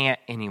 I can't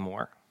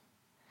anymore.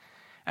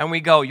 And we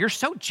go, you're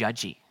so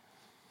judgy.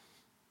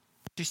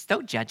 You're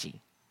so judgy.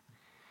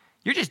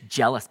 You're just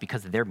jealous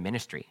because of their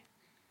ministry.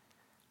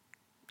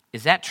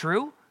 Is that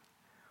true?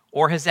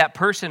 Or has that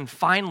person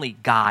finally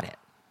got it?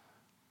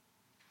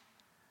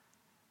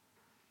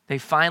 They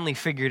finally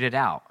figured it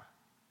out.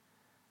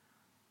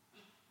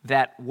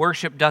 That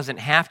worship doesn't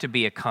have to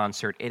be a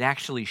concert. It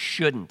actually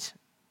shouldn't.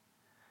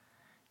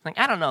 Like,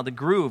 I don't know, the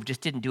groove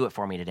just didn't do it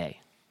for me today.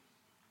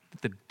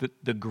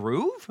 The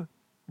groove?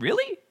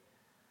 Really?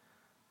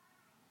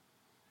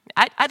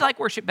 I'd like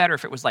worship better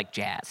if it was like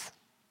jazz.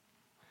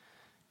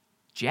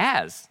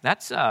 Jazz,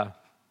 that's, I'm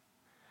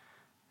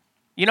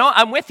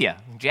with you.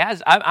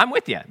 Jazz, I'm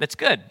with you. That's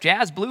good.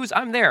 Jazz, blues,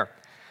 I'm there.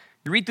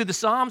 You read through the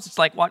Psalms, it's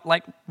like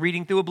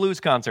reading through a blues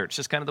concert. It's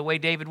just kind of the way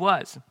David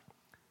was.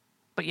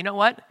 But you know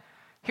what?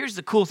 Here's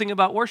the cool thing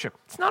about worship.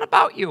 It's not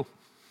about you.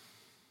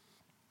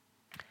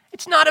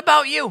 It's not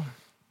about you.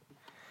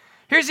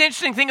 Here's the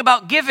interesting thing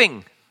about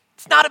giving.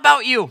 It's not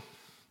about you.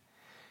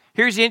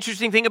 Here's the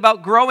interesting thing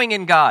about growing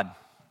in God.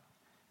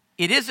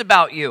 It is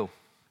about you.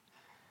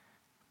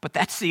 But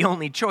that's the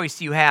only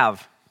choice you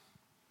have.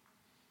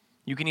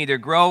 You can either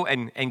grow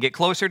and get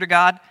closer to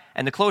God,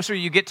 and the closer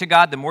you get to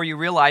God, the more you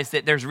realize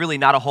that there's really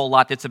not a whole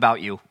lot that's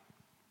about you.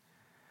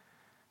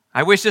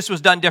 I wish this was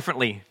done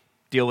differently.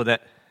 Deal with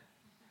it.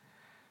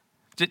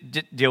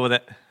 Deal with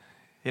it.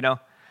 You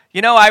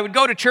know, I would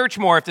go to church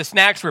more if the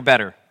snacks were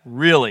better.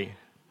 Really.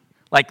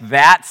 Like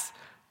that's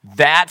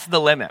the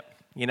limit,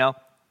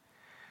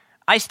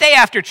 I stay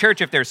after church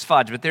if there's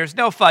fudge, but there's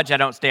no fudge, I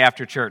don't stay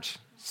after church.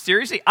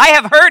 Seriously? I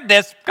have heard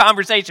this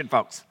conversation,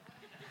 folks.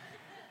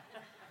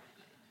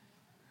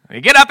 We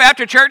get up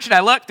after church and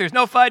I look, there's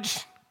no fudge,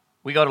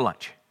 we go to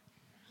lunch.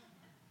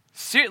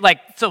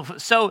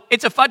 So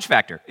it's a fudge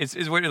factor, is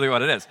really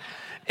what it is.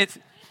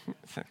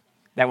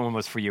 That one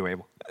was for you,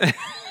 Abel.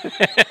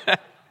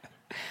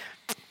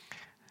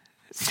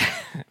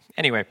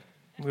 Anyway,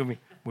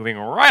 moving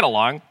right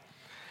along.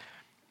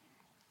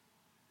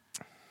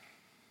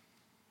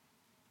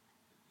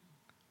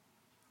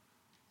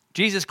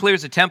 Jesus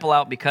clears the temple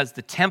out because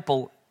the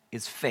temple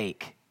is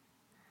fake.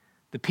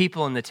 The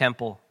people in the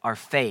temple are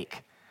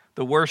fake.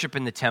 The worship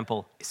in the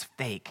temple is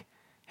fake,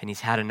 and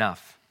he's had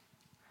enough.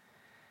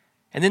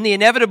 And then the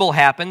inevitable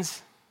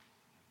happens,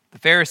 the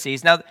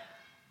Pharisees. Now,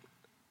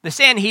 the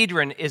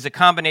Sanhedrin is a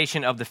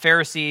combination of the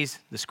Pharisees,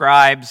 the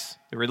scribes,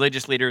 the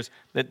religious leaders.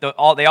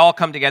 They all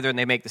come together and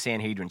they make the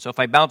Sanhedrin. So if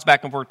I bounce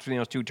back and forth between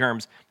those two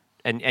terms,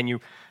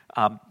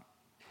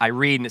 I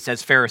read and it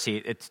says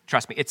Pharisee,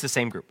 trust me, it's the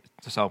same group.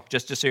 So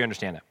just so you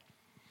understand that.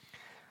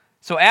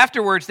 So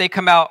afterwards, they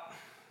come out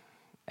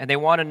and they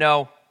want to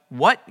know,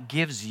 what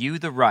gives you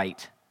the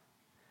right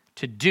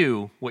to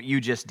do what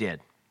you just did?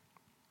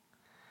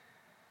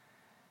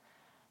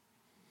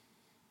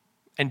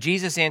 And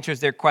Jesus answers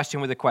their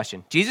question with a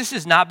question. Jesus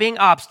is not being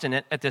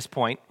obstinate at this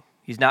point.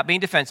 He's not being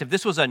defensive.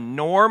 This was a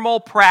normal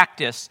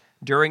practice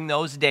during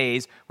those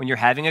days when you're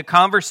having a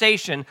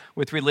conversation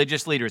with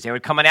religious leaders. They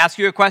would come and ask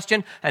you a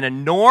question, and a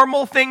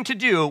normal thing to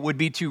do would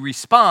be to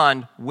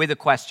respond with a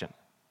question.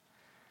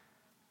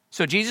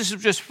 So Jesus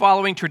was just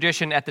following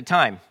tradition at the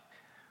time.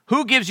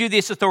 Who gives you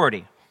this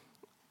authority?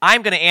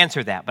 I'm going to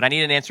answer that, but I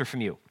need an answer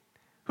from you.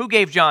 Who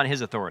gave John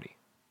his authority?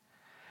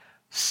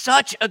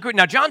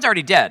 Now, John's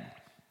already dead,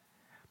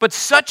 but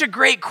such a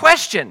great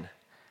question.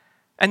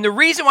 And the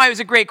reason why it was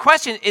a great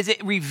question is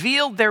it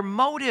revealed their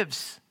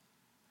motives.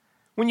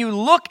 When you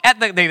look at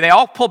they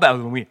all pull back.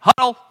 When we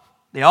huddle,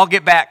 they all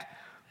get back.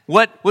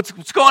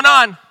 What's going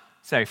on?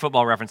 Sorry,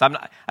 football reference. I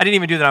didn't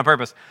even do that on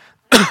purpose.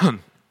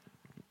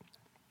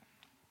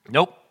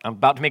 Nope, I'm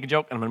about to make a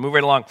joke, and I'm going to move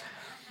right along.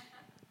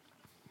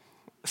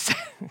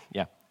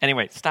 Yeah,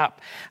 anyway, stop.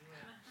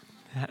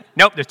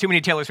 Nope, there's too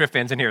many Taylor Swift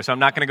fans in here, so I'm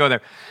not going to go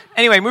there.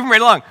 Anyway, moving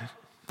right along.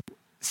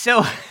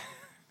 So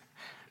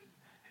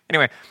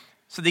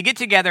they get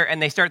together,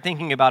 and they start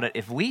thinking about it.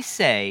 If we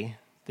say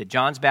that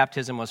John's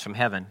baptism was from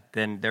heaven,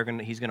 then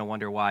he's going to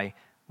wonder why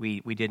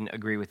we didn't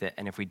agree with it.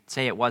 And if we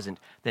say it wasn't,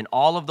 then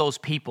all of those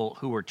people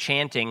who were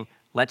chanting,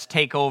 let's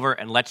take over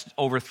and let's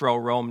overthrow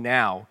Rome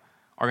now,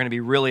 are going to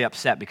be really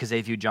upset because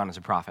they viewed John as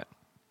a prophet.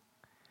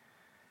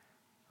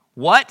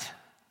 What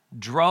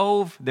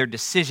drove their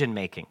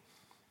decision-making?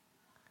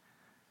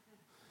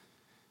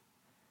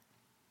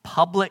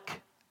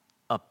 Public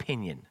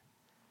opinion.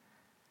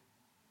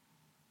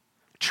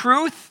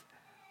 Truth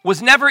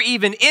was never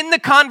even in the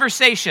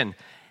conversation.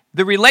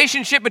 The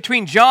relationship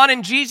between John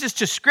and Jesus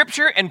to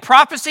Scripture and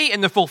prophecy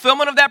and the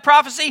fulfillment of that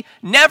prophecy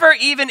never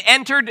even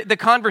entered the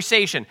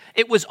conversation.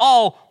 It was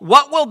all,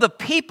 what will the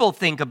people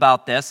think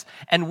about this?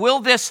 And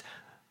will this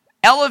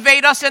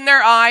elevate us in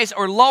their eyes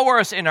or lower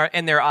us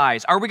in their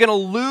eyes? Are we going to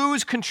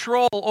lose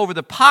control over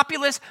the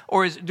populace,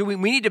 or do we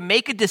need to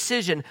make a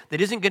decision that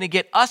isn't going to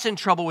get us in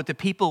trouble with the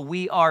people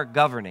we are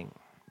governing?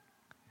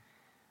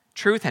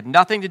 Truth had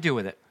nothing to do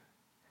with it.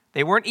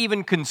 They weren't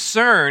even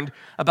concerned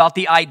about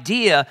the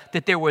idea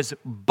that there was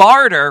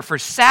barter for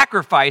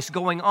sacrifice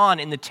going on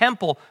in the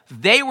temple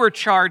they were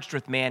charged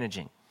with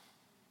managing. It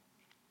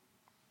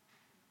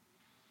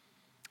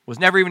was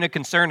never even a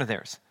concern of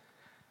theirs.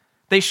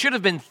 They should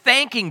have been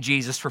thanking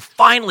Jesus for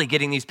finally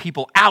getting these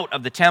people out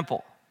of the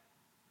temple.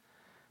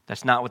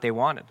 That's not what they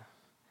wanted.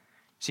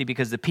 See,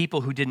 because the people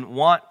who didn't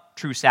want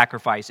true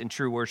sacrifice and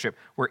true worship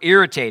were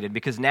irritated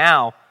because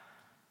now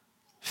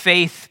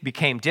faith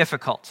became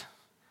difficult.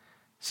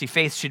 See,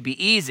 faith should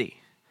be easy.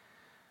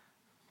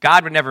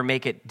 God would never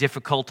make it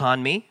difficult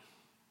on me.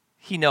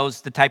 He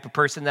knows the type of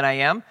person that I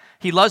am.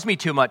 He loves me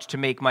too much to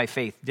make my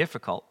faith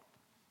difficult.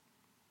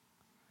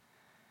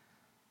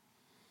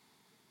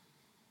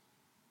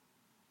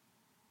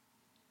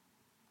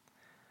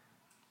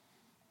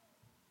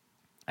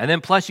 And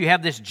then plus you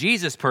have this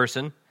Jesus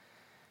person,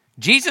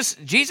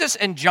 Jesus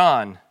and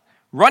John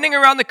running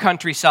around the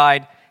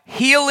countryside,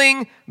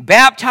 healing,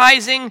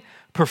 baptizing,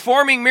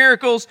 performing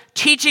miracles,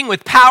 teaching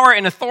with power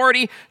and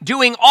authority,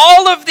 doing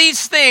all of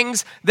these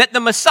things that the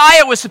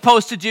Messiah was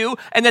supposed to do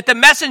and that the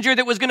messenger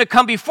that was going to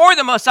come before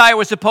the Messiah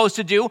was supposed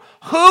to do.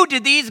 Who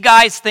did these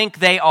guys think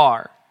they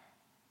are?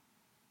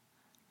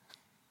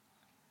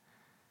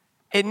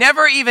 It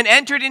never even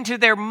entered into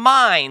their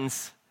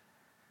minds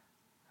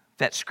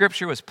that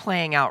Scripture was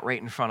playing out right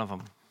in front of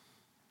them.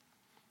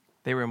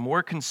 They were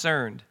more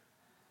concerned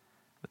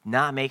with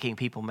not making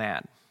people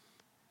mad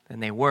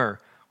than they were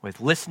with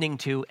listening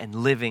to and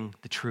living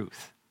the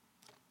truth.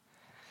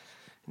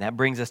 And that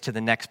brings us to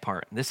the next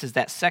part. This is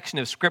that section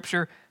of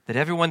Scripture that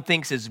everyone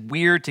thinks is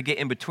weird to get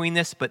in between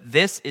this, but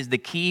this is the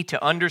key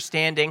to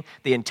understanding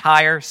the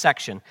entire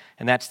section,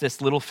 and that's this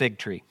little fig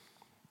tree.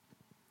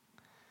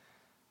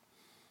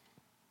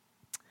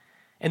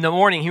 In the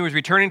morning, he was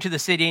returning to the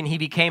city, and he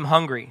became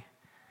hungry.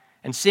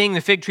 And seeing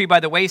the fig tree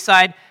by the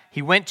wayside,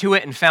 he went to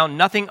it and found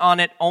nothing on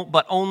it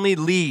but only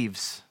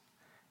leaves.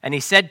 And he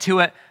said to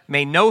it,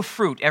 "May no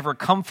fruit ever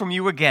come from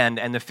you again."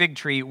 And the fig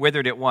tree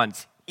withered at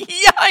once.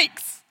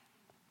 Yikes!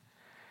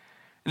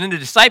 And then the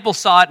disciples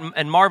saw it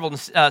and marveled,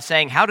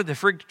 saying, "How did the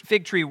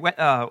fig tree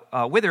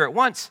wither at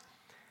once?"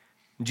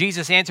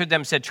 Jesus answered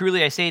them and said,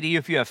 "Truly I say to you,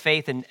 if you have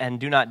faith and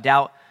do not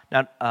doubt,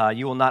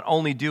 you will not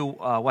only do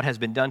what has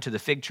been done to the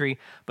fig tree,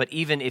 but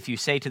even if you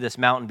say to this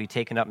mountain, be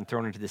taken up and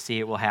thrown into the sea,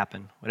 it will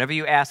happen. Whatever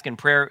you ask in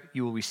prayer,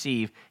 you will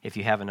receive if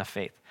you have enough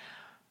faith."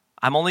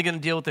 I'm only going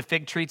to deal with the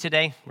fig tree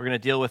today. We're going to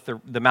deal with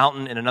the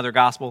mountain in another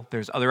gospel.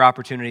 There's other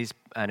opportunities,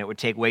 and it would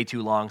take way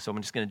too long, so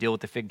I'm just going to deal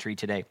with the fig tree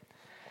today.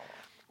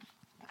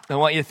 I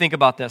want you to think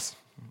about this.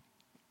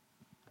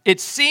 It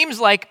seems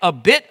like a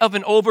bit of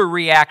an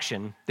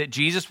overreaction that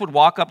Jesus would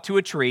walk up to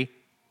a tree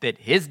that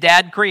his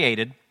dad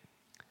created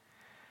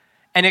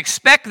and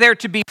expect there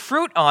to be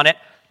fruit on it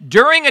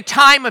during a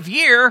time of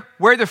year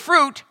where the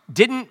fruit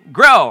didn't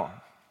grow.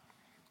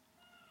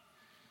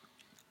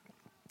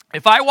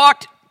 If I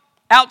walked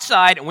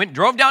outside and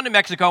drove down to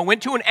Mexico,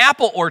 went to an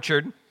apple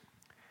orchard,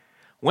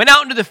 went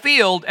out into the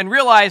field and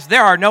realized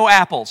there are no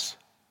apples,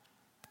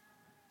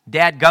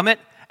 dadgummit,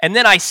 and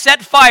then I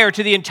set fire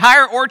to the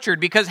entire orchard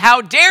because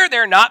how dare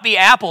there not be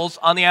apples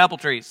on the apple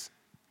trees?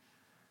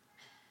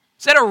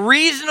 Is that a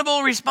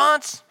reasonable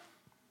response?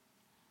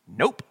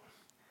 Nope.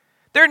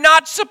 They're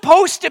not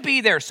supposed to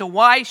be there, so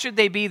why should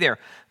they be there?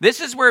 This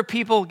is where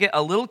people get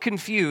a little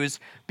confused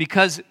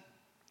because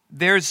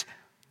there's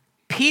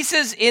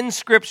pieces in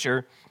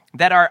Scripture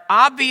that are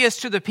obvious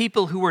to the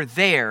people who were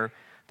there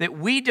that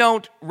we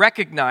don't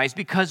recognize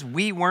because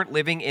we weren't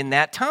living in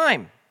that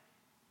time.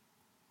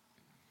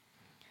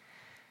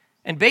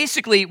 And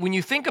basically, when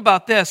you think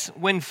about this,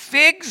 when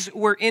figs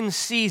were in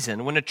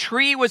season, when a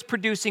tree was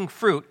producing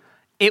fruit,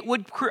 it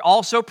would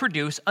also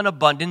produce an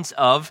abundance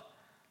of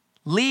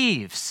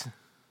leaves.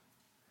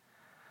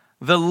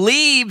 The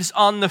leaves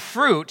on the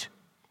fruit,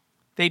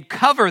 they'd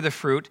cover the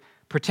fruit,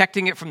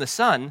 protecting it from the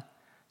sun,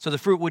 so the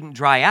fruit wouldn't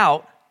dry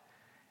out,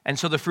 and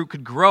so the fruit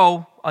could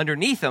grow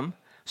underneath them.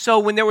 So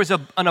when there was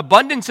an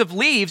abundance of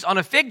leaves on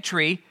a fig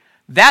tree,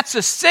 that's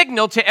a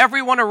signal to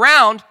everyone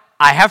around,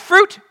 I have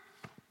fruit.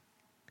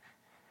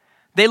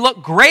 They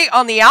look great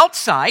on the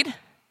outside,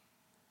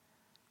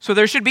 so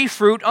there should be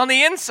fruit on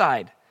the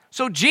inside.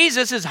 So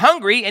Jesus is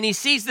hungry, and he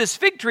sees this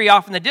fig tree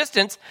off in the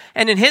distance,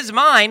 and in his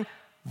mind,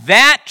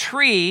 that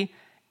tree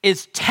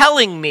is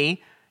telling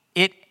me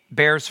it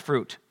bears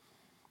fruit.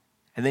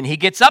 And then he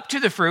gets up to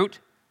the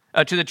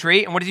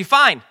tree, and what does he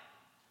find?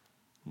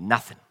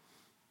 Nothing.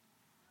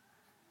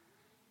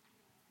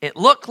 It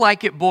looked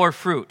like it bore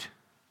fruit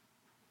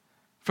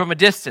from a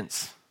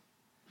distance.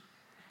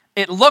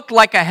 It looked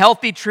like a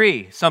healthy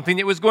tree, something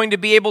that was going to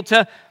be able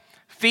to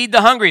feed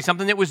the hungry,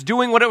 something that was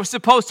doing what it was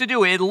supposed to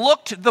do. It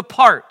looked the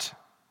part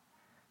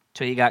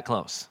till you got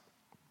close.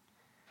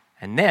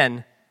 And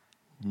then,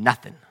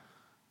 nothing.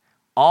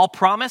 All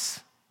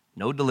promise,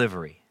 no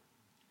delivery.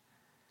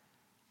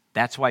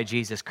 That's why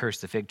Jesus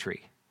cursed the fig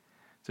tree.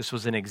 This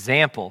was an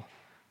example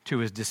to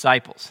his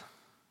disciples.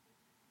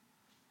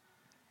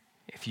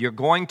 If you're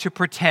going to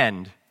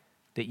pretend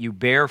that you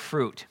bear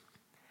fruit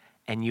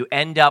and you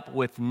end up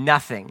with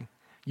nothing,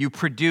 you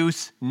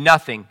produce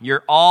nothing,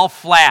 you're all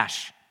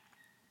flash,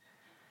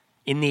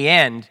 in the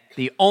end,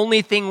 the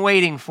only thing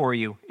waiting for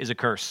you is a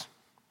curse.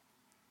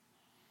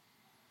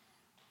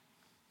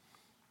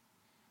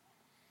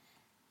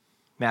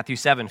 Matthew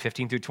 7,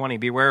 15 through 20.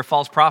 Beware of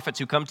false prophets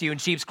who come to you in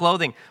sheep's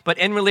clothing, but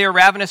inwardly are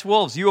ravenous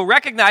wolves. You will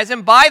recognize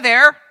them by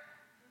their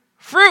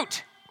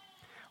fruit.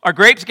 Are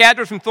grapes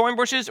gathered from thorn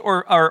bushes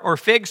or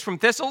figs from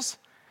thistles?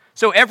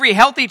 So every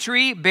healthy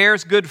tree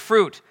bears good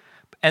fruit,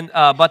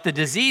 but the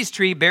diseased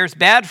tree bears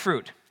bad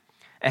fruit.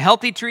 A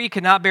healthy tree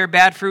cannot bear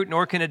bad fruit,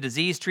 nor can a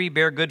diseased tree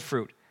bear good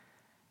fruit.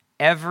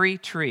 Every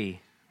tree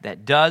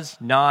that does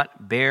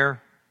not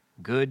bear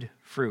good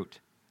fruit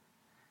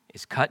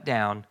is cut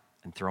down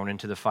and thrown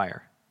into the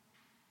fire.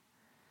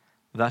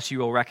 Thus you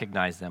will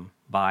recognize them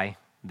by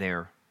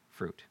their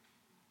fruit.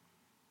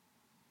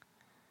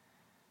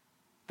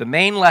 The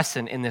main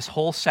lesson in this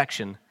whole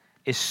section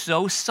is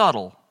so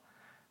subtle,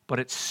 but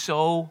it's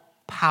so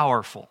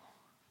powerful.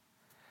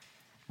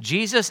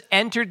 Jesus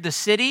entered the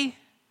city,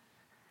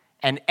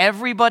 and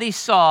everybody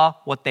saw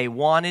what they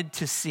wanted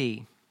to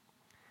see.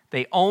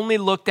 They only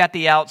looked at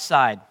the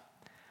outside.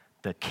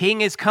 The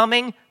king is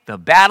coming. The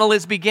battle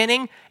is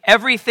beginning.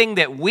 Everything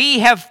that we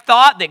have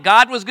thought that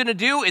God was going to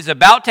do is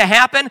about to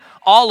happen.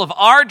 All of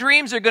our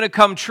dreams are going to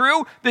come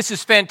true. This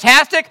is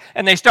fantastic.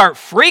 And they start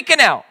freaking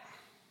out.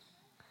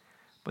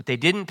 But they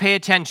didn't pay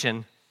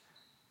attention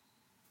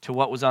to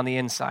what was on the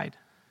inside.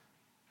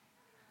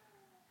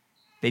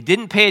 They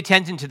didn't pay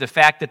attention to the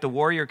fact that the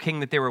warrior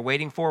king that they were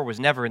waiting for was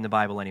never in the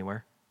Bible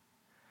anywhere.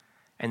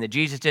 And that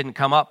Jesus didn't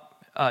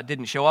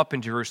show up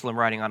in Jerusalem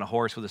riding on a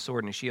horse with a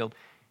sword and a shield.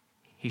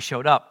 He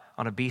showed up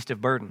on a beast of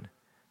burden,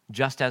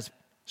 just as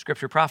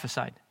Scripture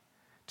prophesied,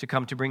 to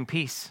come to bring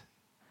peace,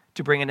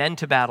 to bring an end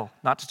to battle,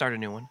 not to start a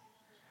new one.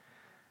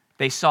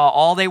 They saw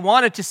all they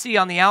wanted to see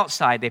on the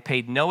outside. They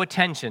paid no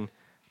attention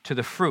to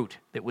the fruit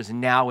that was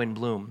now in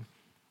bloom.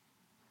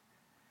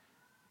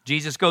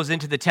 Jesus goes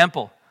into the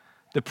temple.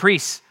 The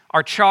priests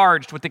are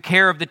charged with the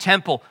care of the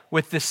temple,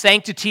 with the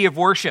sanctity of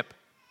worship.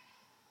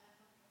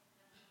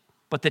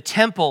 But the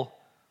temple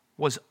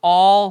was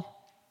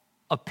all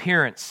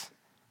appearance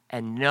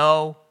and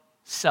no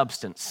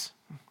substance.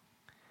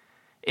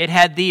 It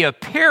had the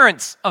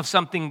appearance of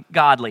something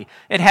godly.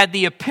 It had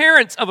the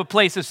appearance of a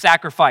place of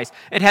sacrifice.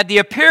 It had the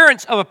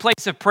appearance of a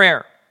place of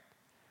prayer.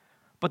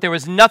 But there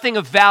was nothing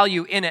of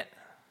value in it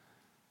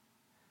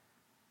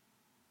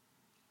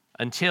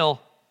until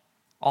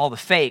all the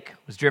fake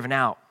was driven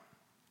out.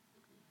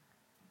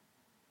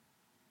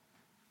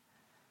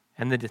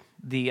 And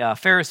the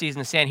Pharisees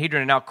and the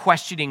Sanhedrin are now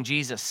questioning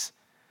Jesus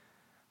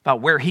about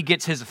where he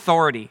gets his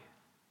authority.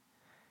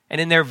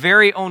 And in their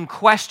very own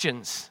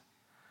questions,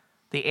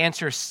 the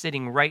answer is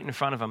sitting right in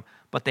front of them,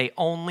 but they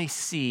only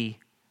see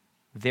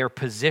their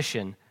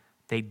position.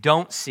 They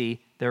don't see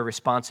their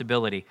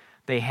responsibility.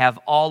 They have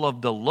all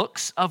of the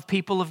looks of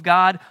people of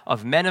God,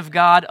 of men of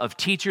God, of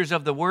teachers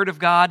of the Word of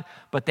God,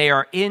 but they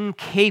are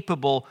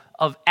incapable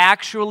of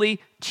actually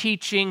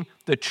teaching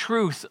the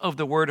truth of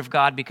the Word of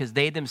God because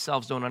they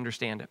themselves don't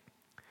understand it.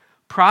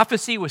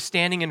 Prophecy was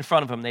standing in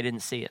front of them. They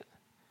didn't see it.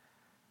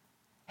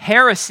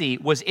 Heresy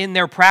was in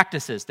their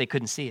practices. They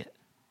couldn't see it.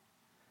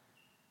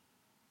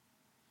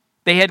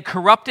 They had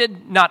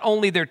corrupted not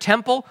only their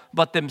temple,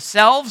 but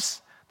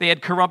themselves. They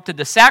had corrupted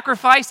the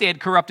sacrifice. They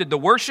had corrupted the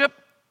worship.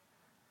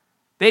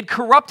 They had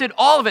corrupted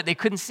all of it. They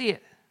couldn't see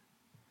it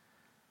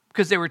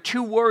because they were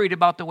too worried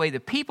about the way the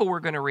people were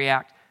going to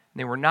react. And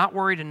they were not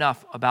worried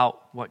enough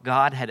about what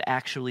God had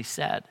actually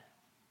said.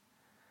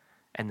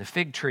 And the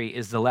fig tree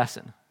is the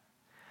lesson.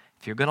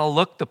 If you're going to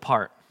look the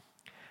part,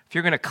 if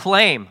you're going to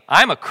claim,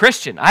 I'm a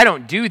Christian, I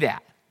don't do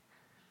that.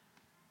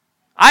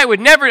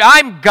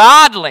 I'm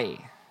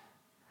godly.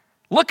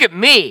 Look at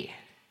me.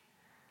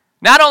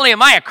 Not only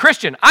am I a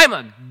Christian, I'm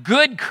a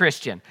good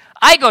Christian.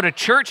 I go to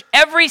church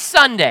every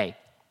Sunday.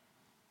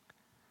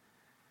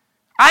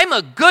 I'm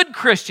a good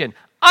Christian.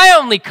 I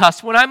only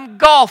cuss when I'm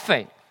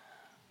golfing.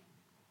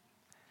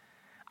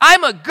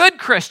 I'm a good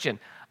Christian.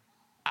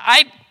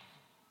 I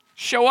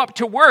show up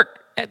to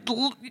work at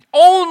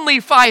only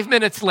 5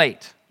 minutes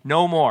late,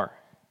 no more.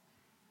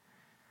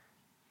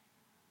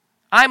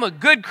 I'm a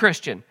good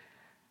Christian.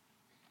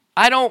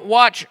 I don't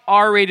watch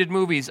R-rated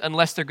movies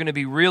unless they're going to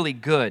be really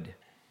good.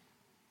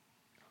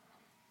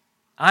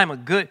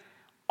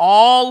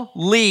 All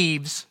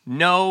leaves,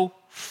 no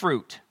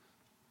fruit.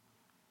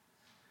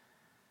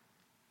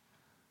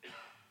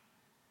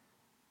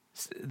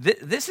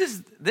 This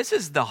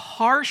is the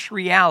harsh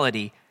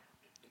reality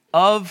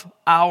of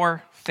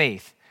our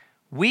faith.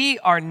 We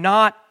are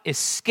not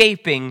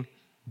escaping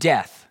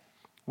death.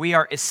 We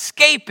are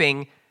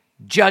escaping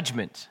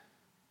judgment.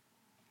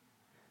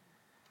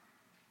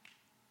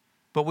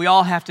 But we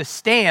all have to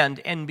stand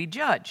and be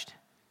judged.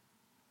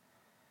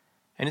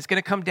 And it's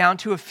going to come down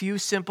to a few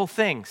simple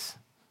things.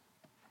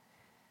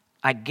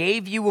 I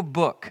gave you a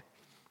book.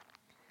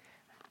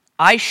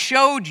 I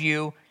showed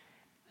you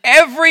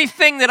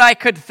everything that I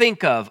could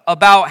think of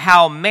about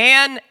how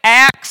man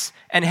acts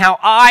and how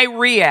I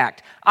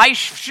react. I've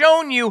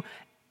shown you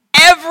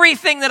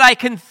everything that I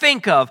can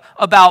think of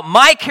about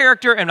my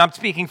character, and I'm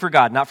speaking for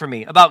God, not for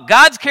me, about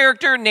God's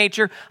character and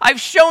nature. I've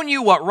shown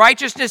you what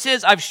righteousness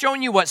is. I've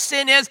shown you what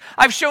sin is.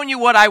 I've shown you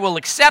what I will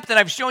accept, and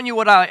I've shown you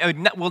what I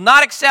will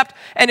not accept.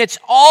 And it's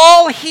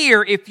all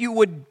here if you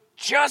would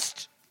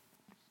just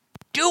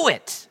do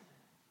it.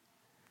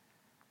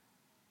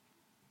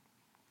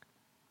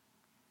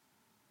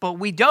 But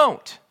we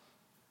don't.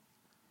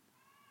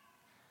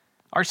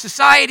 Our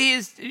society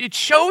it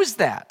shows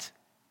that.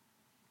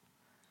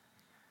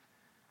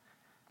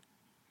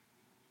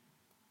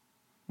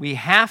 We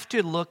have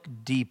to look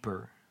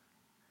deeper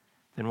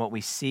than what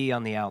we see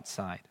on the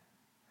outside.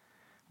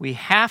 We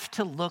have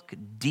to look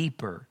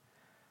deeper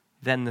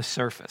than the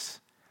surface.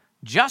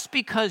 Just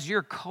because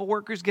your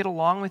coworkers get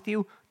along with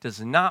you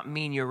does not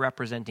mean you're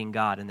representing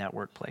God in that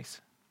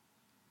workplace.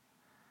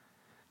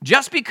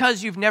 Just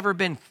because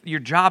your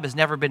job has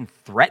never been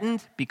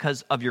threatened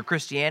because of your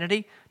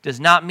Christianity does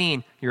not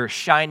mean you're a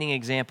shining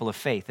example of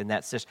faith. And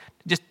that's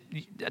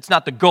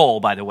not the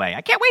goal, by the way.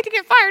 I can't wait to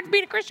get fired for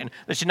being a Christian.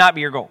 That should not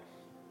be your goal.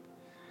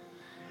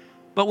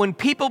 But when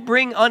people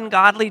bring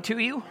ungodly to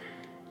you,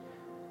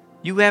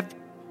 you have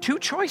two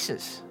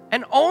choices,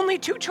 and only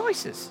two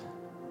choices.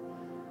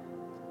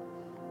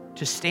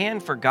 To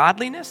stand for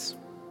godliness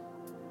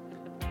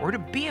or to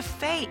be a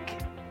fake.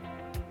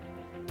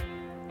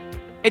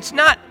 It's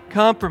not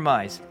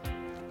compromise.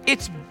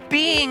 It's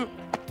being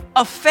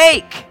a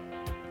fake.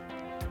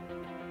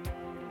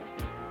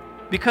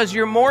 Because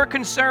you're more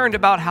concerned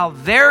about how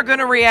they're going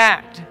to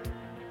react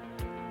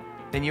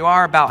than you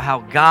are about how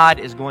God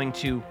is going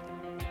to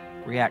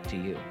react to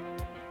you.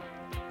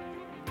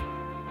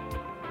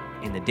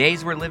 In the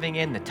days we're living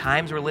in, the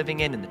times we're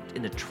living in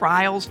the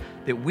trials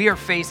that we are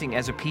facing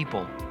as a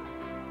people,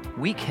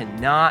 we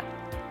cannot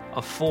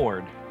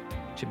afford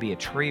to be a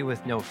tree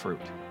with no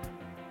fruit.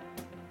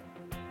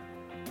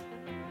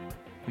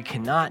 We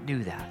cannot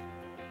do that.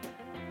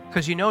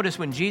 Because you notice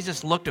when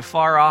Jesus looked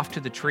afar off to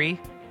the tree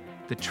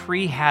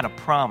had a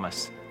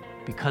promise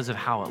because of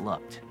how it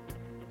looked.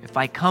 If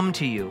I come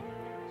to you,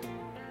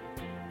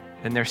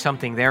 then there's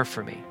something there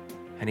for me.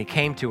 And he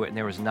came to it and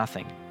there was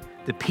nothing.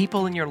 The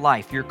people in your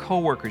life, your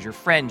coworkers, your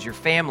friends, your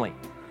family,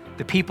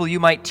 the people you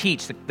might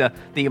teach, the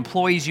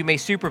employees you may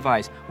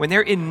supervise, when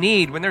they're in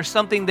need, when there's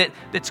something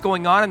that's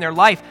going on in their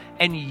life,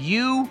 and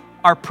you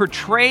are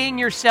portraying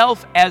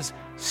yourself as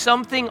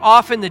something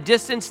off in the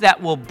distance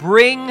that will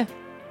bring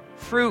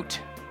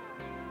fruit,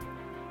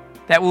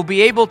 that will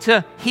be able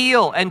to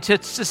heal and to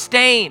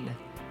sustain,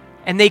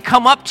 and they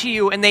come up to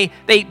you and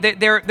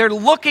they're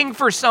looking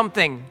for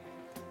something,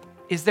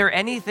 is there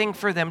anything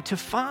for them to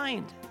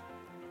find?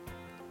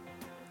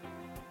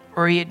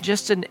 Or are you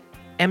just an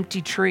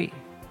empty tree?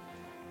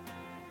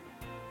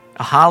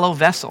 A hollow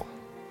vessel,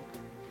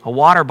 a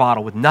water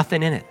bottle with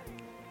nothing in it.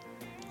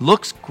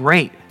 Looks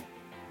great.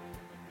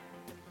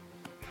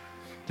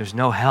 There's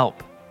no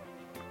help.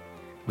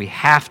 We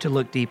have to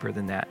look deeper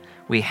than that.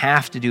 We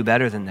have to do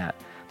better than that.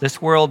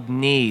 This world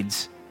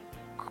needs,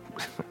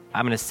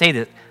 I want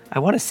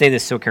to say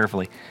this so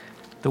carefully.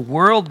 The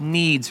world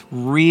needs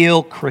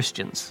real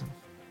Christians,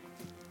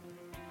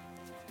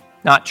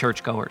 not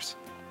churchgoers.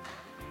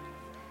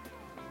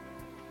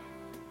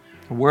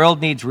 The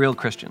world needs real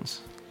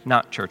Christians,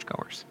 not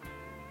churchgoers.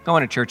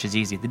 Going to church is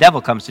easy. The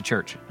devil comes to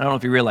church. I don't know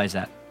if you realize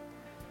that.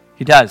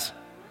 He does.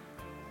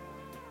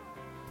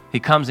 He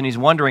comes and he's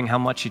wondering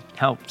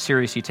how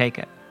serious you take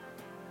it.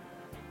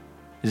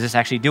 Does this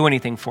actually do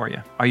anything for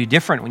you? Are you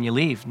different when you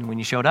leave than when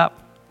you showed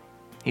up?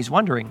 He's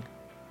wondering.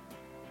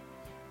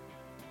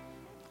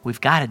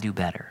 We've got to do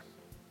better.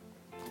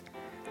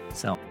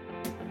 So